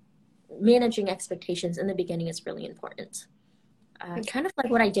managing expectations in the beginning is really important. Okay. Kind of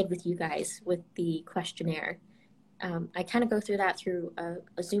like what I did with you guys with the questionnaire. I kind of go through that through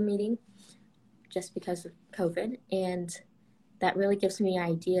a Zoom meeting just because of COVID. And that really gives me an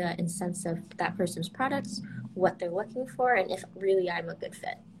idea and sense of that person's products, what they're looking for, and if really I'm a good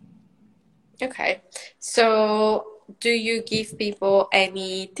fit. Okay. So, do you give people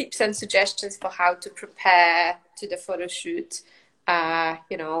any tips and suggestions for how to prepare to the photo shoot?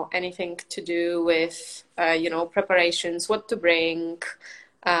 Anything to do with, preparations, what to bring,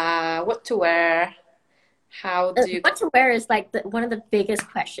 what to wear, how do you... What to wear is like one of the biggest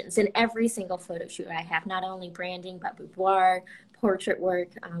questions in every single photo shoot I have, not only branding, but boudoir, portrait work,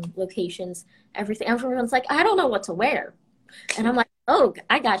 locations, everything. Everyone's like, I don't know what to wear. And I'm like, oh,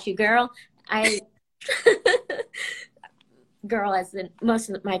 I got you, girl. I girl, as in most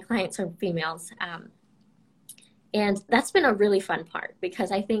of my clients are females. And that's been a really fun part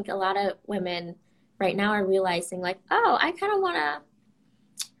because I think a lot of women right now are realizing, like, oh, I kind of want to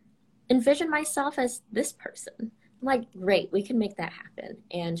envision myself as this person. I'm like, great, we can make that happen.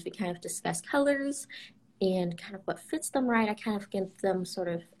 And we kind of discuss colors and kind of what fits them right. I kind of give them sort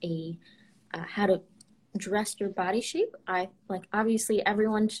of a how to dress your body shape. I like obviously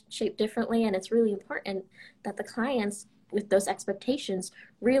everyone's shaped differently, and it's really important that the clients with those expectations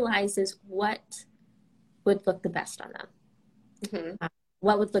realizes what would look the best on them. Mhm.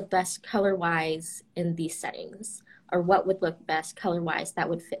 What would look best color wise in these settings? or what would look best color wise that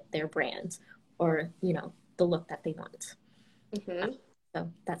would fit their brand or, you know, the look that they want. Mm-hmm.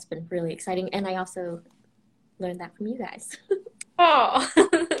 So that's been really exciting. And I also learned that from you guys. Oh,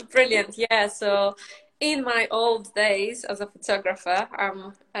 brilliant. Yeah. So in my old days as a photographer,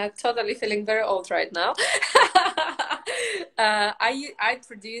 I'm totally feeling very old right now. I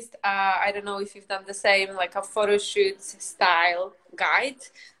produced, I don't know if you've done the same, like a photo shoot style guide.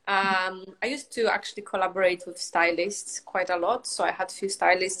 I used to actually collaborate with stylists quite a lot. So I had a few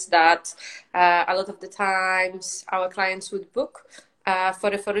stylists that a lot of the times our clients would book for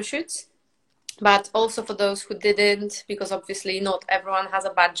the photo shoots, but also for those who didn't, because obviously not everyone has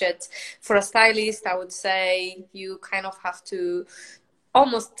a budget for a stylist. I would say you kind of have to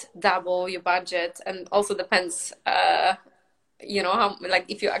almost double your budget, and also depends you know how, like,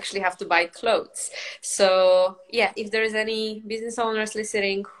 if you actually have to buy clothes. So yeah, if there is any business owners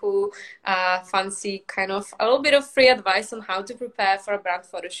listening who fancy kind of a little bit of free advice on how to prepare for a brand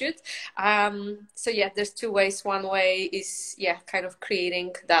photo shoot, so yeah, there's two ways. One way is, yeah, kind of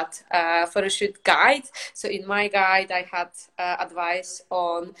creating that photo shoot guide. So in my guide I had advice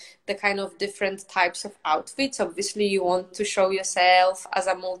on the kind of different types of outfits. Obviously you want to show yourself as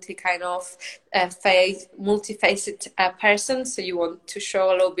a multifaceted person. So you want to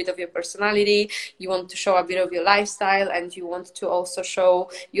show a little bit of your personality, you want to show a bit of your lifestyle, and you want to also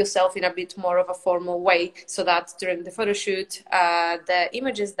show yourself in a bit more of a formal way, so that during the photo shoot, the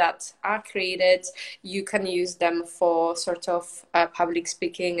images that are created, you can use them for sort of public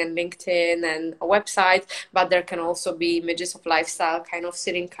speaking and LinkedIn and a website, but there can also be images of lifestyle, kind of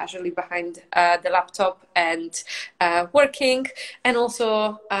sitting casually behind the laptop and working, and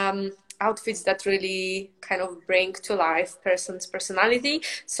also outfits that really kind of bring to life person's personality.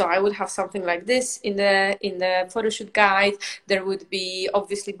 So I would have something like this in the photo shoot guide. There would be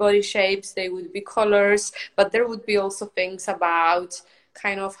obviously body shapes, there would be colors, but there would be also things about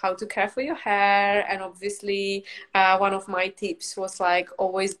kind of how to care for your hair. And obviously one of my tips was like,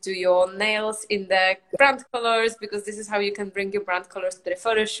 always do your nails in the brand colors, because this is how you can bring your brand colors to the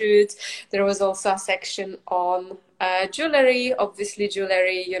photo shoot. There was also a section on jewelry. Obviously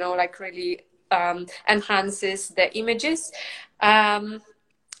jewelry, you know, like really enhances the images.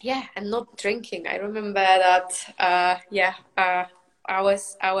 Yeah, and not drinking. I remember that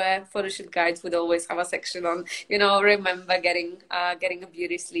our photo shoot guides would always have a section on, you know, remember getting a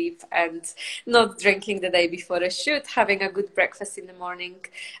beauty sleep and not drinking the day before the shoot, having a good breakfast in the morning,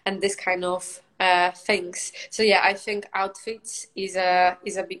 and this kind of things. So yeah, I think outfits is a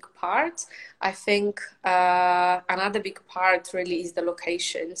big part. I think another big part really is the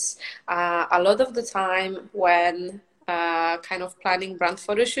locations. A lot of the time when kind of planning brand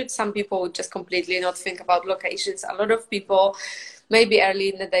photo shoots, some people would just completely not think about locations. A lot of people, maybe early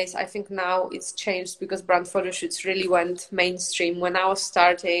in the days, I think now it's changed because brand photo shoots really went mainstream. When I was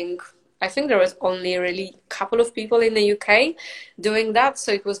starting, I think there was only really a couple of people in the UK doing that,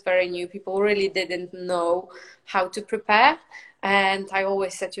 so it was very new. People really didn't know how to prepare. And I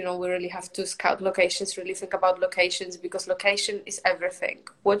always said, you know, we really have to scout locations, really think about locations, because location is everything.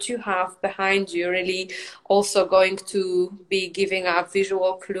 What you have behind you really also going to be giving a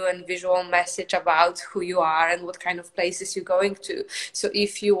visual clue and visual message about who you are and what kind of places you're going to. So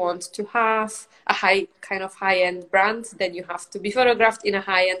if you want to have a high-end brand, then you have to be photographed in a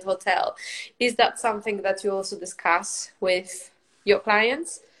high-end hotel. Is that something that you also discuss with your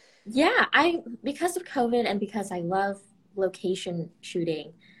clients? Yeah, because of COVID and because I love location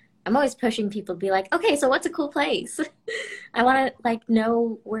shooting, I'm always pushing people to be like, okay, so what's a cool place? I want to like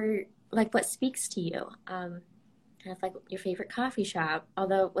know where, like, what speaks to you. Kind of like your favorite coffee shop,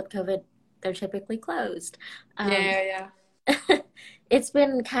 although with COVID, they're typically closed. Um, Yeah, it's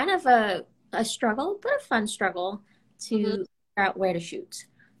been kind of a struggle, but a fun struggle to yeah. figure out where to shoot.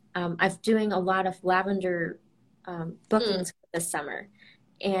 I'm doing a lot of lavender Mm-hmm. bookings this summer,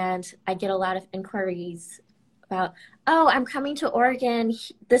 and I get a lot of inquiries about, oh, I'm coming to Oregon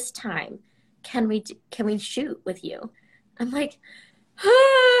this time. Can we shoot with you? I'm like,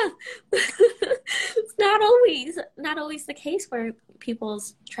 ah! It's not always the case where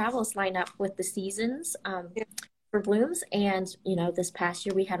people's travels line up with the seasons for blooms. And you know, this past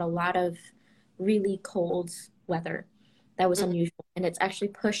year we had a lot of really cold weather that was Mm-hmm. unusual, and it's actually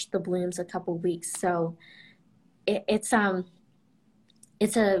pushed the blooms a couple weeks. So it's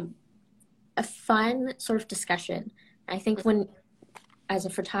it's a fun sort of discussion. I think when as a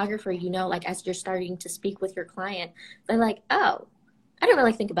photographer, you know, like as you're starting to speak with your client, they're like, oh, I didn't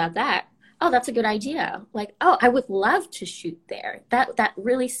really think about that. Oh, that's a good idea. Like, oh, I would love to shoot there. That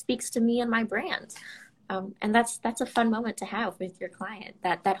really speaks to me and my brand. And that's a fun moment to have with your client.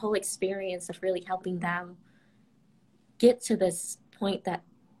 That whole experience of really helping them get to this point that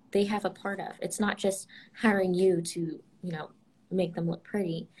they have a part of. It's not just hiring you to, make them look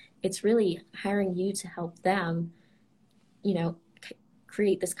pretty. It's really hiring you to help them, you know,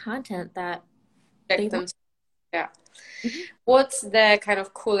 create this content that they Check them. want. Yeah. Mhm. What's the kind of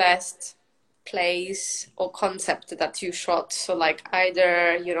coolest place or concept that you shot? So like either,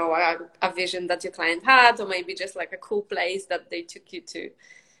 a vision that your client had, or maybe just like a cool place that they took you to.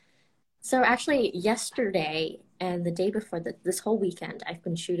 So actually, yesterday and the day before this whole weekend, I've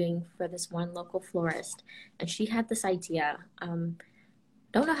been shooting for this one local florist, and she had this idea.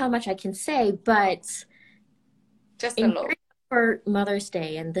 Don't know how much I can say, but Just a in little. for Mother's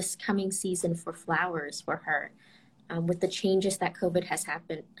Day and this coming season for flowers for her, with the changes that COVID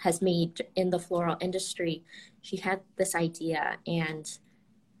has made in the floral industry, she had this idea, and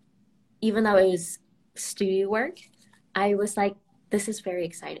even though it was studio work, I was like, this is very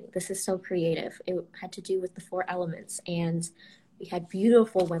exciting. This is so creative. It had to do with the four elements, and we had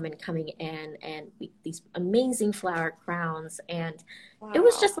beautiful women coming in and these amazing flower crowns, and it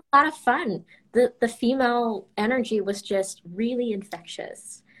was Wow. just a lot of fun. The female energy was just really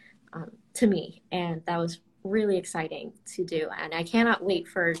infectious, to me, and that was really exciting to do. And I cannot wait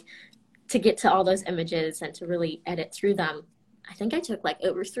for to get to all those images and to really edit through them. I think I took like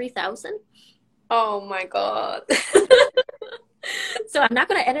over 3,000. Oh my God. So I'm not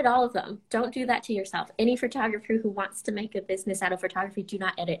going to edit all of them. Don't do that to yourself. Any photographer who wants to make a business out of photography, do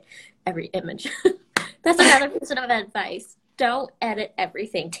not edit every image. That's another piece of advice. Don't edit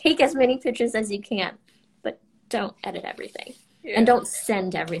everything. Take as many pictures as you can, but don't edit everything. And Yeah. don't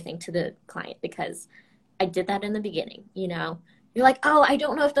send everything to the client, because I did that in the beginning. You're like, oh, I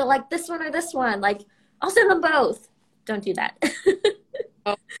don't know if they'll like this one or this one. Like, I'll send them both. Don't do that.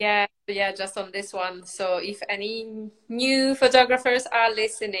 Oh, yeah, yeah, just on this one. So if any new photographers are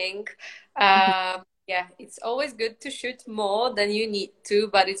listening, yeah, it's always good to shoot more than you need to,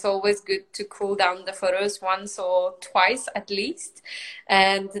 but it's always good to cool down the photos once or twice at least,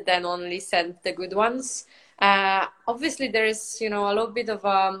 and then only send the good ones. Obviously, there is, a little bit of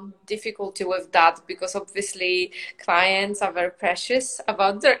difficulty with that because obviously clients are very precious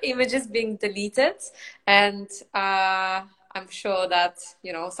about their images being deleted, and I'm sure that,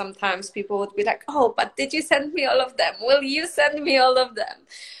 sometimes people would be like, oh, but did you send me all of them? Will you send me all of them?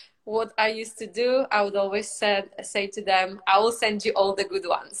 What I used to do, I would always say to them, I will send you all the good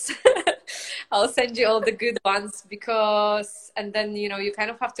ones. I'll send you all the good ones because, and then, you kind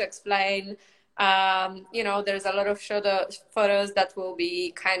of have to explain, there's a lot of photos that will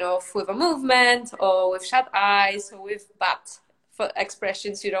be kind of with a movement or with shut eyes or with bad for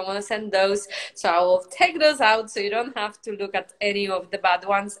expressions. You don't want to send those. So I will take those out so you don't have to look at any of the bad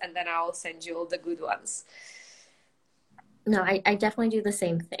ones, and then I will send you all the good ones. No, I definitely do the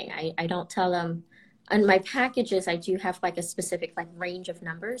same thing. I don't tell them. On my packages, I do have like a specific like range of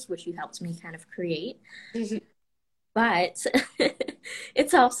numbers, which you helped me kind of create. But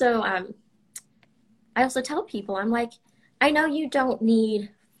it's also, I also tell people, I'm like, I know you don't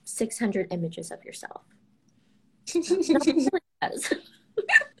need 600 images of yourself. No one really does.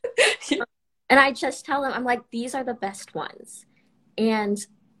 And I just tell them, I'm like, these are the best ones. And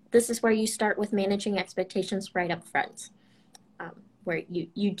this is where you start with managing expectations right up front, where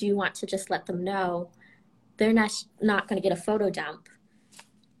you do want to just let them know they're not going to get a photo dump.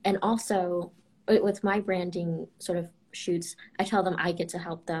 And also, with my branding sort of shoots, I tell them I get to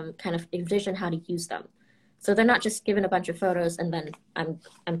help them kind of envision how to use them. So they're not just given a bunch of photos and then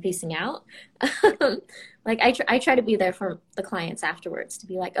I'm peacing out. Like I try to be there for the clients afterwards to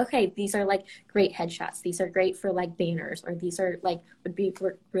be like, okay, these are like great headshots. These are great for like banners, or these are like would be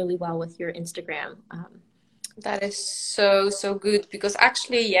work really well with your Instagram. That is so, so good because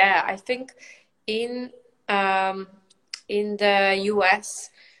actually, yeah, I think in um, in the US,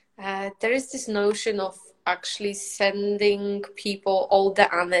 there is this notion of actually sending people all the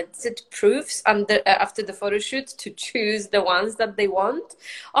unedited proofs after the photo shoot to choose the ones that they want.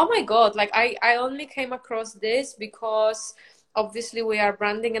 Oh my God, like I only came across this because obviously we are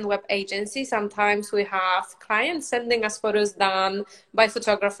branding and web agency. Sometimes we have clients sending us photos done by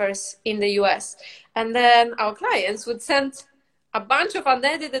photographers in the US. And then our clients would send a bunch of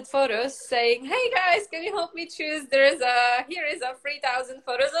unedited photos saying, hey guys, can you help me choose? Here is a 3,000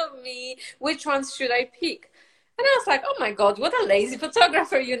 photos of me. Which ones should I pick? And I was like, oh my God, what a lazy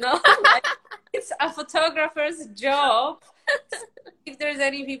photographer, Like, it's a photographer's job. If there's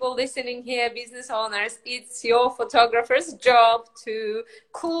any people listening here, business owners, it's your photographer's job to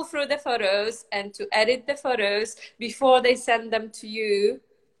cull through the photos and to edit the photos before they send them to you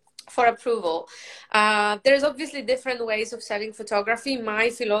for approval. There's obviously different ways of selling photography. My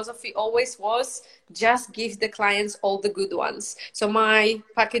philosophy always was just give the clients all the good ones. So my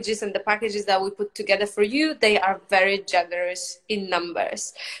packages and the packages that we put together for you, they are very generous in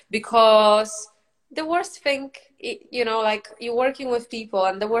numbers, because the worst thing, you know, like you're working with people,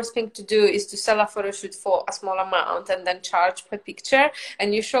 and the worst thing to do is to sell a photo shoot for a small amount and then charge per picture,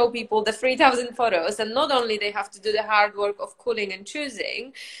 and you show people the 3,000 photos, and not only they have to do the hard work of culling and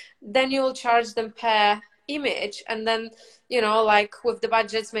choosing, then you'll charge them per image. And then, you know, like with the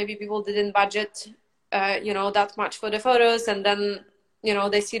budgets, maybe people didn't budget you know, that much for the photos, and then, you know,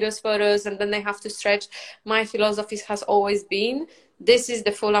 they see those photos and then they have to stretch. My philosophy has always been, this is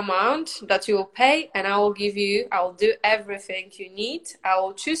the full amount that you will pay, and I will do everything you need. I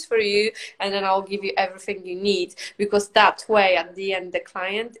will choose for you, and then I'll give you everything you need, because that way at the end the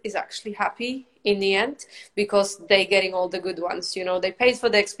client is actually happy in the end, because they're getting all the good ones. You know, they paid for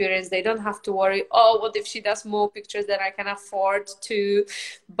the experience. They don't have to worry, oh, what if she does more pictures than I can afford to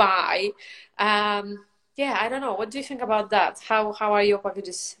buy. Yeah, I don't know, what do you think about that? How are your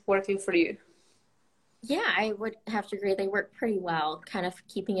packages working for you? Yeah, I would have to agree. They work pretty well, kind of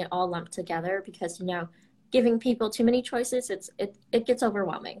keeping it all lumped together because, giving people too many choices, it gets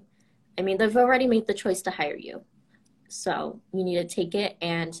overwhelming. I mean, they've already made the choice to hire you. So you need to take it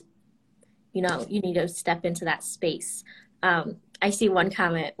and, you need to step into that space. I see one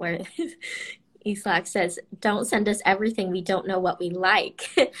comment where Islak says, don't send us everything. We don't know what we like.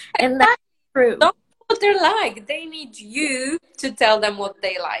 And that's true. Don't know what they're like. They need you to tell them what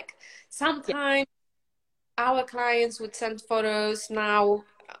they like. Sometimes our clients would send photos. Now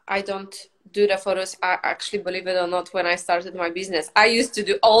I don't do the photos. I actually, believe it or not, when I started my business, I used to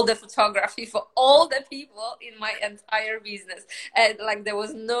do all the photography for all the people in my entire business, and like there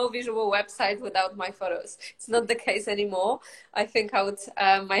was no visual website without my photos. It's not the case anymore. I think I would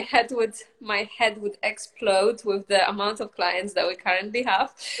my head would explode with the amount of clients that we currently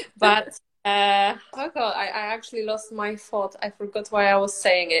have. But oh god, I actually lost my thought. I forgot why I was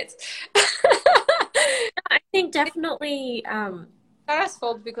saying it. I think definitely. Sarah's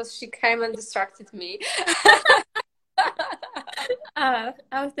fault, because she came and distracted me.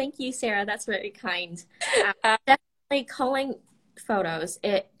 Oh, thank you, Sarah. That's very kind. Uh, Definitely culling photos.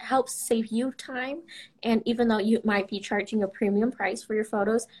 It helps save you time. And even though you might be charging a premium price for your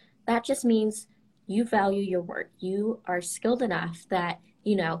photos, that just means you value your work. You are skilled enough that,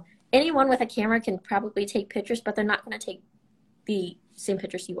 anyone with a camera can probably take pictures, but they're not going to take the same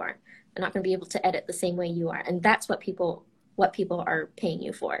pictures you are. They're not going to be able to edit the same way you are. And that's what people are paying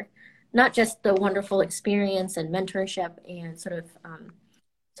you for, not just the wonderful experience and mentorship and sort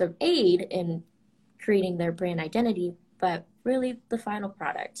of aid in creating their brand identity, but really the final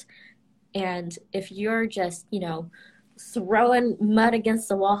product. And if you're just throwing mud against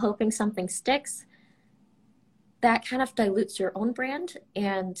the wall hoping something sticks, that kind of dilutes your own brand,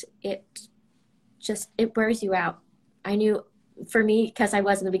 and it wears you out. I knew, for me, because I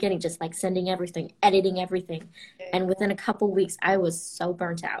was in the beginning, just like sending everything, editing everything. And within a couple weeks, I was so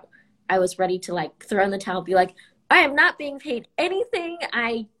burnt out. I was ready to like throw in the towel, be like, I am not being paid anything.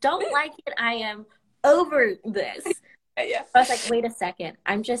 I don't like it. I am over this. yeah. I was like, wait a second.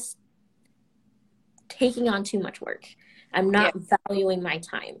 I'm just taking on too much work. I'm not valuing my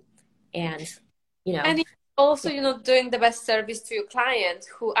time. And, And it's also, doing the best service to your client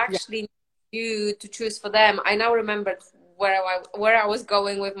who actually need you to choose for them. I now remembered where I was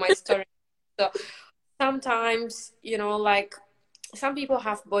going with my story. So sometimes, like some people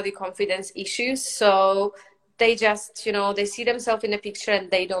have body confidence issues. So they just, they see themselves in a picture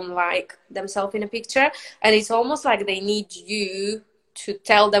and they don't like themselves in a picture. And it's almost like they need you to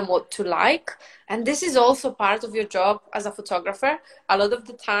tell them what to like. And this is also part of your job as a photographer. A lot of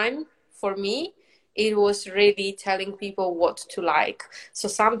the time, for me, it was really telling people what to like. So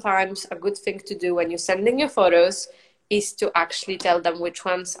sometimes a good thing to do when you're sending your photos is to actually tell them which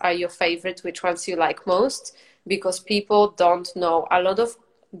ones are your favorite, which ones you like most, because people don't know. A lot of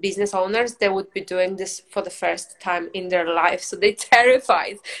business owners, they would be doing this for the first time in their life, so they're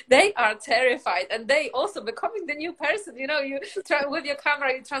terrified. They are terrified, and they also becoming the new person. You try with your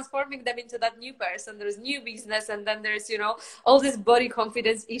camera, you're transforming them into that new person. There's new business, and then there's all these body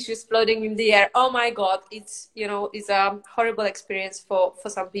confidence issues floating in the air. Oh my god, it's a horrible experience for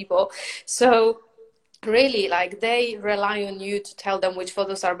some people. So really, like, they rely on you to tell them which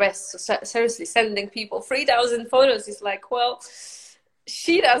photos are best. So seriously, sending people 3,000 photos is like, well,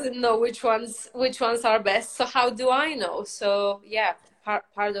 she doesn't know which ones are best, so how do I know? So yeah,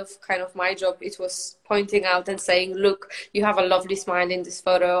 part of kind of my job, it was pointing out and saying, look, you have a lovely smile in this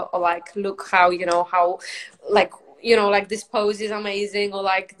photo, or like, look how like you know, like this pose is amazing, or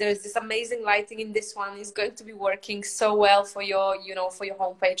like there's this amazing lighting in this one is going to be working so well for your, you know, for your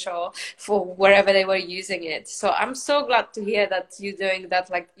homepage or for wherever they were using it. So I'm so glad to hear that you're doing that,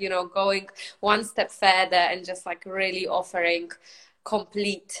 like, you know, going one step further and just like really offering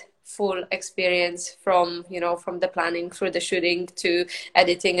complete full experience from, you know, from the planning through the shooting to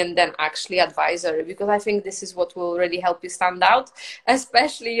editing and then actually advisory, because I think this is what will really help you stand out,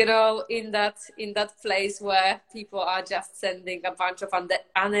 especially, you know, in that place where people are just sending a bunch of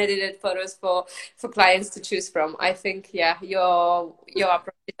unedited photos for clients to choose from. I think, yeah, your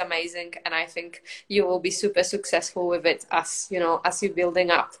approach is amazing, and I think you will be super successful with it as, you know, as you're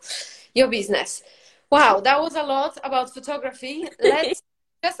building up your business. Wow, that was a lot about photography. Let's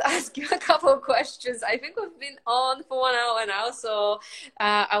just ask you a couple of questions. I think we've been on for 1 hour now, so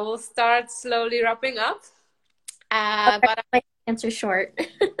I will start slowly wrapping up. But My answer short.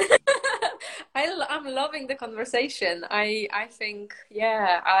 I'm loving the conversation. I think,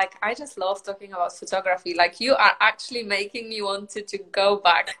 yeah, I just love talking about photography. Like, you are actually making me want to go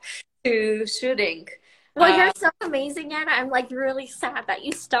back to shooting. Well, you're so amazing, Anna. I'm like really sad that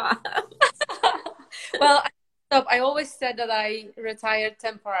you stopped. Well, I always said that I retired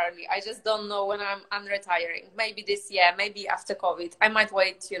temporarily. I just don't know when I'm retiring. Maybe this year, maybe after COVID. I might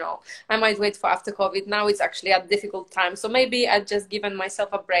wait, you know, I might wait for after COVID. Now it's actually a difficult time. So maybe I've just given myself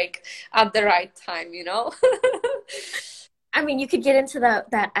a break at the right time, you know? I mean, you could get into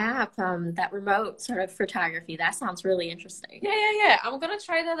that app, that remote sort of photography. That sounds really interesting. Yeah. I'm gonna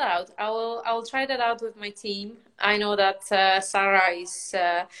try that out. I will try that out with my team. I know that Sarah is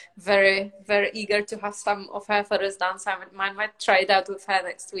very, very eager to have some of her photos done, so I might try it out with her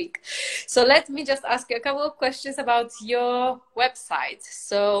next week. So let me just ask you a couple of questions about your website.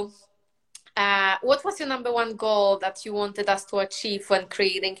 So what was your number one goal that you wanted us to achieve when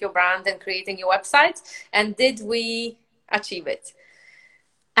creating your brand and creating your website? And did we achieve it?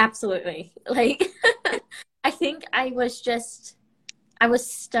 Absolutely. Like, I think I was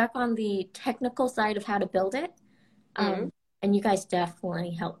stuck on the technical side of how to build it. Mm-hmm. And you guys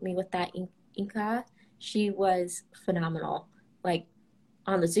definitely helped me with that. Inka, she was phenomenal. Like,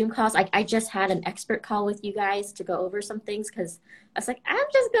 on the Zoom calls, I just had an expert call with you guys to go over some things because I was like, I'm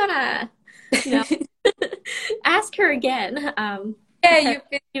just gonna, you know, ask her again. Yeah, you've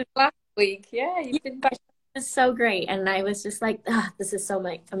been last week. Yeah, you've been back. Was so great, and I was just like, this is so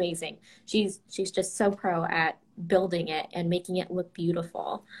amazing. She's just so pro at building it and making it look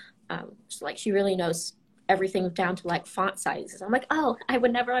beautiful. So like, she really knows everything down to like font sizes. I'm like, oh, I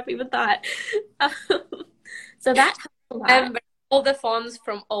would never have even thought. So that helped a lot. All the fonts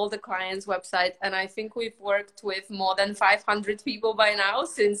from all the clients' website, and I think we've worked with more than 500 people by now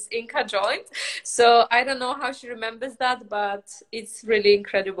since Inka joined. So I don't know how she remembers that, but it's really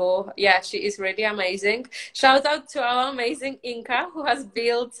incredible. Yeah, she is really amazing. Shout out to our amazing Inka, who has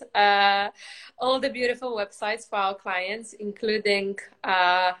built all the beautiful websites for our clients, including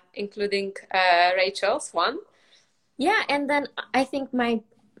Rachel's one. Yeah, and then I think my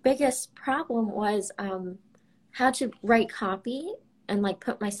biggest problem was how to write copy and like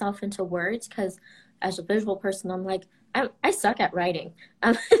put myself into words, because as a visual person, I'm like, I suck at writing.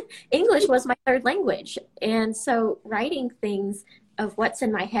 English was my third language, and so writing things of what's in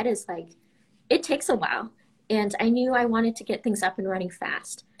my head is like, it takes a while, and I knew I wanted to get things up and running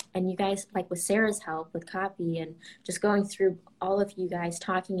fast. And you guys, like with Sarah's help with copy and just going through all of you guys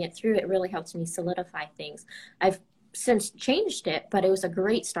talking it through, it really helps me solidify things. I've since changed it, but it was a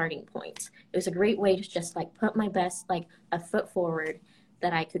great starting point. It was a great way to just like put my best, like a foot forward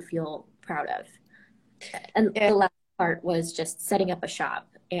that I could feel proud of. And the last part was just setting up a shop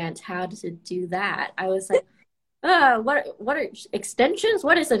and how to do that. I was like, what are extensions?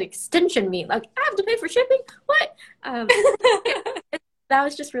 What does an extension mean? Like, I have to pay for shipping? What? That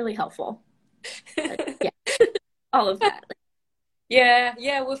was just really helpful. Yeah, all of that.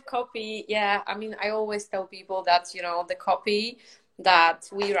 Yeah, with copy. Yeah, I mean, I always tell people that, you know, the copy that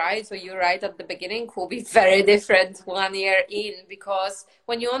we write or you write at the beginning will be very different 1 year in, because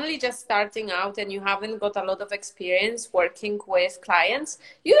when you're only just starting out and you haven't got a lot of experience working with clients,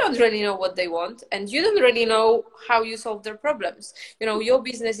 you don't really know what they want and you don't really know how you solve their problems. You know, your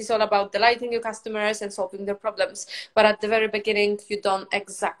business is all about delighting your customers and solving their problems, but at the very beginning you don't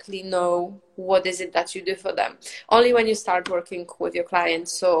exactly know what is it that you do for them. Only when you start working with your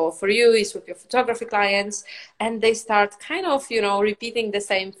clients. So for you, it's with your photography clients, and they start kind of, you know, repeating the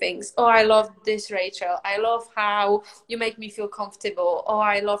same things. Oh, I love this, Rachel. I love how you make me feel comfortable. Oh,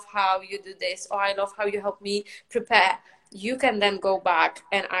 I love how you do this. Oh, I love how you help me prepare. You can then go back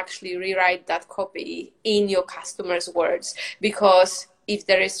and actually rewrite that copy in your customers' words, because if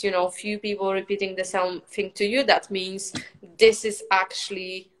there is, few people repeating the same thing to you, that means this is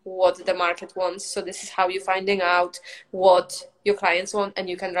actually what the market wants. So this is how you're finding out what your clients want, and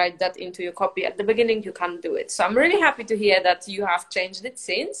you can write that into your copy. At the beginning, you can't do it. So I'm really happy to hear that you have changed it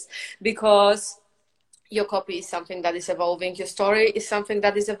since, because your copy is something that is evolving, your story is something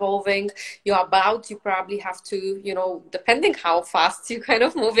that is evolving, you probably have to, depending how fast you're kind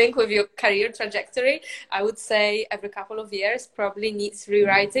of moving with your career trajectory, I would say every couple of years probably needs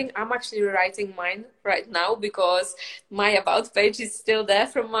rewriting. I'm actually rewriting mine right now because my about page is still there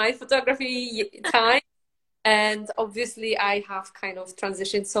from my photography time. And obviously, I have kind of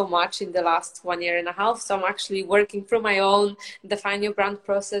transitioned so much in the last 1.5 years. So I'm actually working through my own define your brand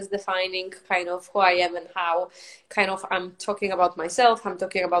process, defining kind of who I am and how kind of I'm talking about myself. I'm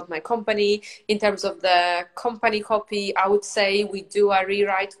talking about my company. In terms of the company copy, I would say we do a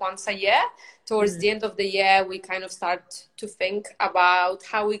rewrite once a year. Towards the end of the year, we kind of start to think about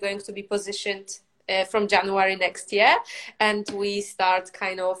how we're going to be positioned from January next year, and we start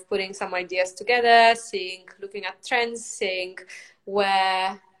kind of putting some ideas together, looking at trends, seeing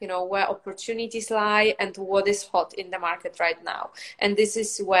where opportunities lie and what is hot in the market right now. And this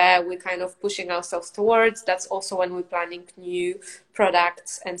is where we're kind of pushing ourselves towards. That's also when we're planning new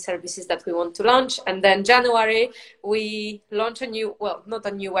products and services that we want to launch. And then January, we launch not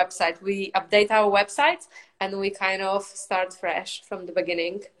a new website, we update our website, and we kind of start fresh from the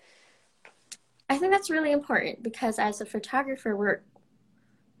beginning. I think that's really important, because as a photographer,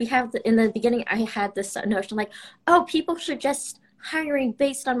 in the beginning, I had this notion like, oh, people should just hire me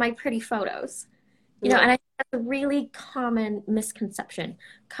based on my pretty photos, and I think that's a really common misconception.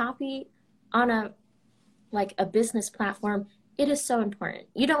 Copy on a business platform, it is so important.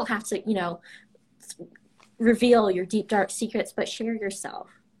 You don't have to, reveal your deep, dark secrets, but share yourself.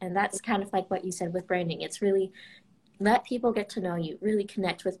 And that's kind of like what you said with branding. It's really let people get to know you, really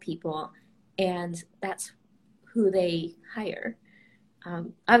connect with people. And that's who they hire.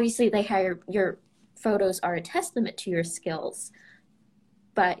 Obviously, your photos are a testament to your skills,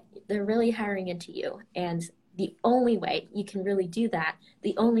 but they're really hiring into you. And the only way you can really do that,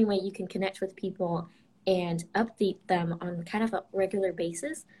 the only way you can connect with people and update them on kind of a regular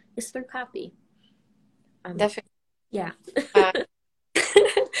basis is through copy. Definitely. Yeah.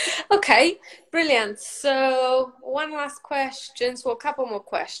 Okay, brilliant. So one last question, so a couple more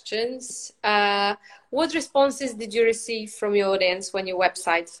questions. What responses did you receive from your audience when your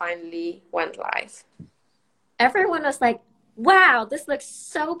website finally went live? Everyone was like, wow, this looks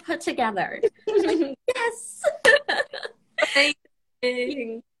so put together. Like, yes.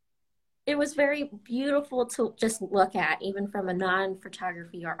 Amazing. It was very beautiful to just look at, even from a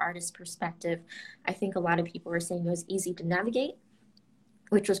non-photography or artist perspective. I think a lot of people were saying it was easy to navigate,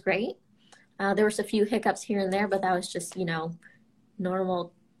 which was great. There was a few hiccups here and there, but that was just,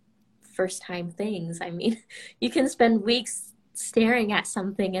 normal first time things. I mean, you can spend weeks staring at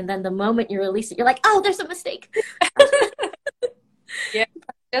something, and then the moment you release it, you're like, oh, there's a mistake. Yeah,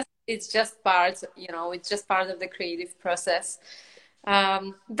 it's just part, it's just part of the creative process.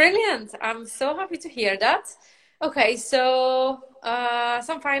 Brilliant. I'm so happy to hear that. Okay, so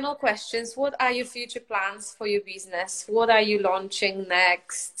some final questions. What are your future plans for your business? What are you launching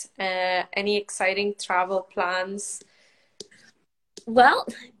next? Any exciting travel plans? Well,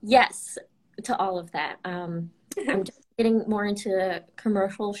 yes, to all of that. I'm just getting more into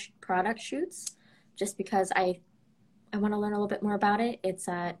commercial product shoots, just because I want to learn a little bit more about it.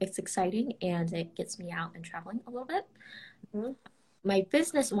 It's exciting, and it gets me out and traveling a little bit. Mm-hmm. My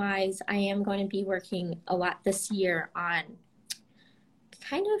business-wise, I am going to be working a lot this year on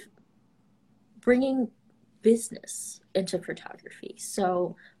kind of bringing business into photography.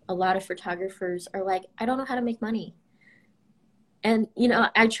 So a lot of photographers are like, I don't know how to make money. And,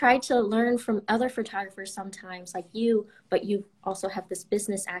 I try to learn from other photographers sometimes, like you, but you also have this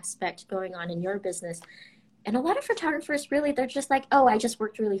business aspect going on in your business. And a lot of photographers, really, they're just like, oh, I just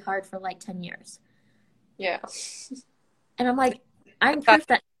worked really hard for like 10 years. Yeah. And I'm like, I'm proof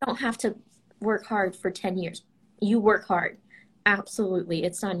that you don't have to work hard for 10 years. You work hard. Absolutely.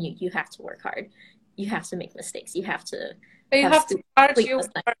 It's on you. You have to work hard. You have to make mistakes. You have to. You have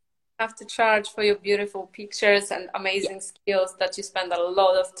to charge for your beautiful pictures and amazing skills that you spend a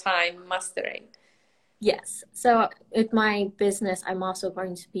lot of time mastering. Yes. So with my business, I'm also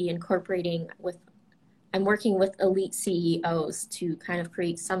going to be I'm working with elite CEOs to kind of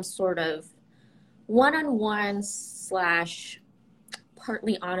create some sort of one-on-one /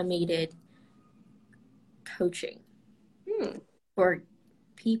 partly automated coaching for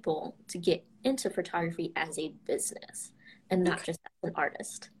people to get into photography as a business and not just as an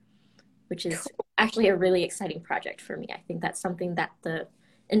artist. which is actually a really exciting project for me. I think that's something that the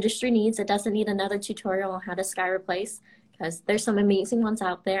industry needs. It doesn't need another tutorial on how to sky replace because there's some amazing ones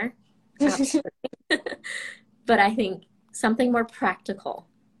out there. But I think something more practical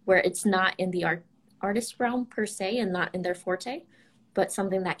where it's not in the artist realm per se and not in their forte, but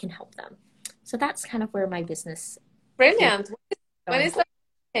something that can help them. So that's kind of where my business Brilliant. When going. is that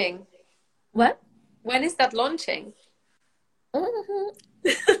launching? What? When is that launching? Mhm.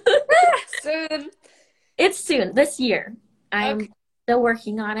 Soon. It's soon, this year. I'm Okay. still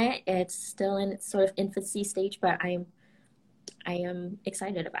working on it. It's still in its sort of infancy stage, but I am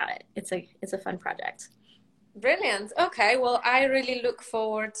excited about it. It's a fun project. Brilliant. Okay, well, I really look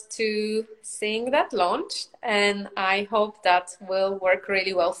forward to seeing that launch, and I hope that will work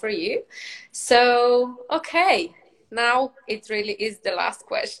really well for you. So, okay, now it really is the last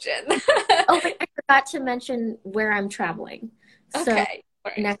question. Oh, wait, I forgot to mention where I'm traveling. So Okay,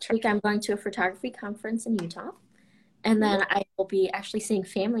 all next right. week I'm going to a photography conference in Utah, and then I will be actually seeing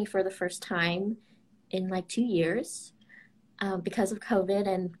family for the first time in like 2 years. Because of COVID,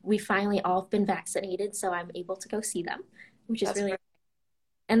 and we finally all been vaccinated, so I'm able to go see them, which is That's really. great.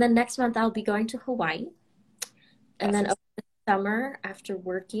 And then next month I'll be going to Hawaii, and That's then over the summer after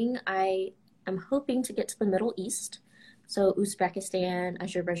working, I am hoping to get to the Middle East, so Uzbekistan,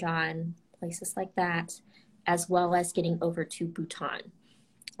 Azerbaijan, places like that, as well as getting over to Bhutan.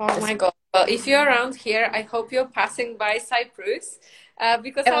 Oh This, my God. Well, if you're around here, I hope you're passing by Cyprus,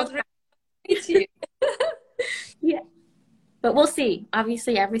 because I I will, would really meet you. yeah, but we'll see.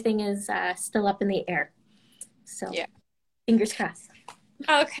 Obviously, everything is still up in the air, so Yeah. fingers crossed.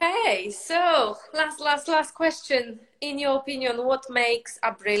 Okay, so last question. In your opinion, what makes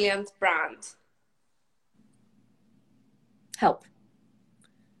a brilliant brand? Help.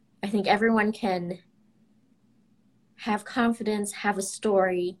 I think everyone can have confidence, have a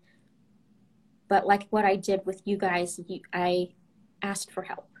story, but like what I did with you guys, I asked for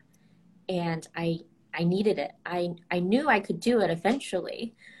help, and I needed it. I knew I could do it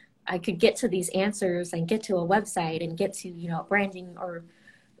eventually. I could get to these answers and get to a website and get to, branding or,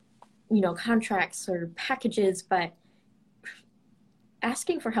 contracts or packages, but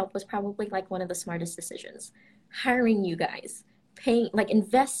asking for help was probably like one of the smartest decisions. Hiring you guys, paying, like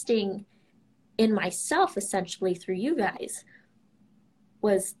investing in myself essentially through you guys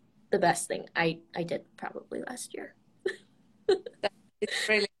was the best thing I did probably last year. It's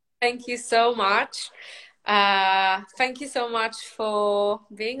brilliant. Thank you so much. Thank you so much for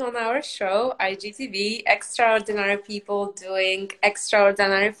being on our show, IGTV, Extraordinary People Doing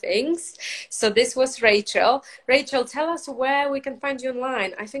Extraordinary Things. So this was Rachel. Rachel, tell us where we can find you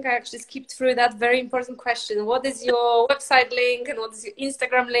online. I think I actually skipped through that very important question. What is your website link and what is your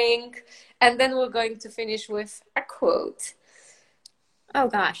Instagram link? And then we're going to finish with a quote. Oh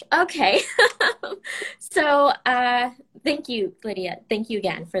gosh. Okay. So, thank you, Lydia. Thank you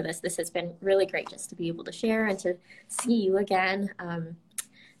again for this. This has been really great just to be able to share and to see you again.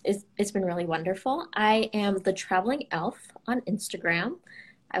 It's been really wonderful. I am the Traveling Elf on Instagram.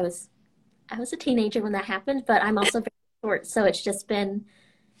 I was I was a teenager when that happened, but I'm also very short, so it's just been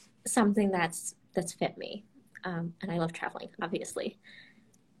something that's fit me. And I love traveling, obviously.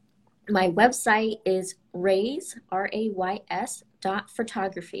 My website is rays, RAYS dot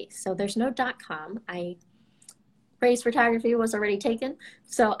photography. So there's no .com. Rays photography was already taken,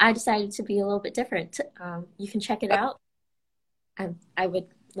 so I decided to be a little bit different. You can check it out. I would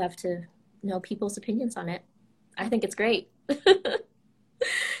love to know people's opinions on it. I think it's great.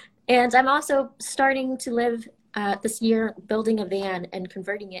 And I'm also starting to live this year building a van and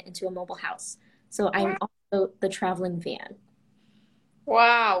converting it into a mobile house. So I'm also the traveling van.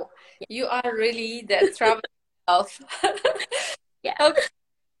 Wow, you are really the travel elf. Yeah. Okay.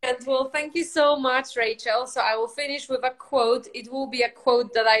 And well, thank you so much, Rachel. So I will finish with a quote. It will be a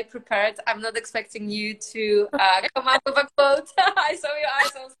quote that I prepared. I'm not expecting you to come up with a quote. I saw your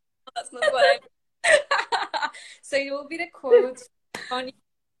eyes. I was like, that's not what I. So it will be the quote from Tony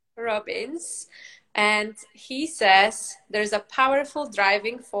Robbins. And he says, there's a powerful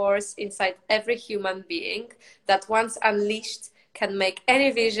driving force inside every human being that once unleashed can make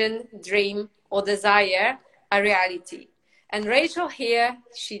any vision, dream, or desire a reality. And Rachel here,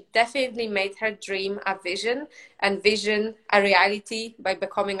 she definitely made her dream a vision and vision a reality by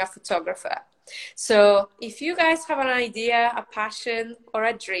becoming a photographer. So if you guys have an idea, a passion, or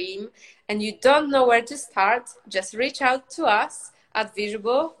a dream, and you don't know where to start, just reach out to us at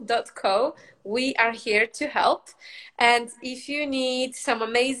visible.co. We are here to help. And if you need some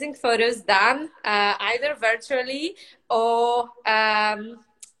amazing photos done, either virtually or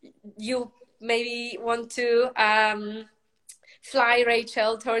you maybe want to fly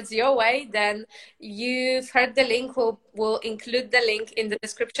Rachel towards your way, then you've heard the link. We'll include the link in the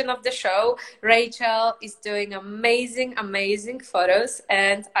description of the show. Rachel is doing amazing, amazing photos,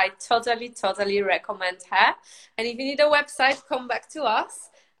 and I totally, totally recommend her. And if you need a website, come back to us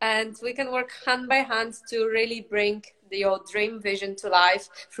and we can work hand by hand to really bring your dream vision to life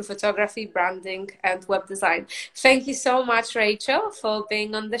through photography, branding, and web design. Thank you so much, Rachel, for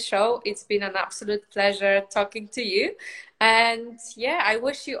being on the show. It's been an absolute pleasure talking to you. And yeah, I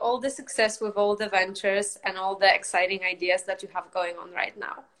wish you all the success with all the ventures and all the exciting ideas that you have going on right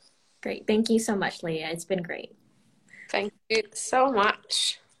now. Great. Thank you so much, Leah. It's been great. Thank you so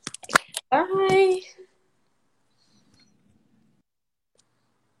much. Bye.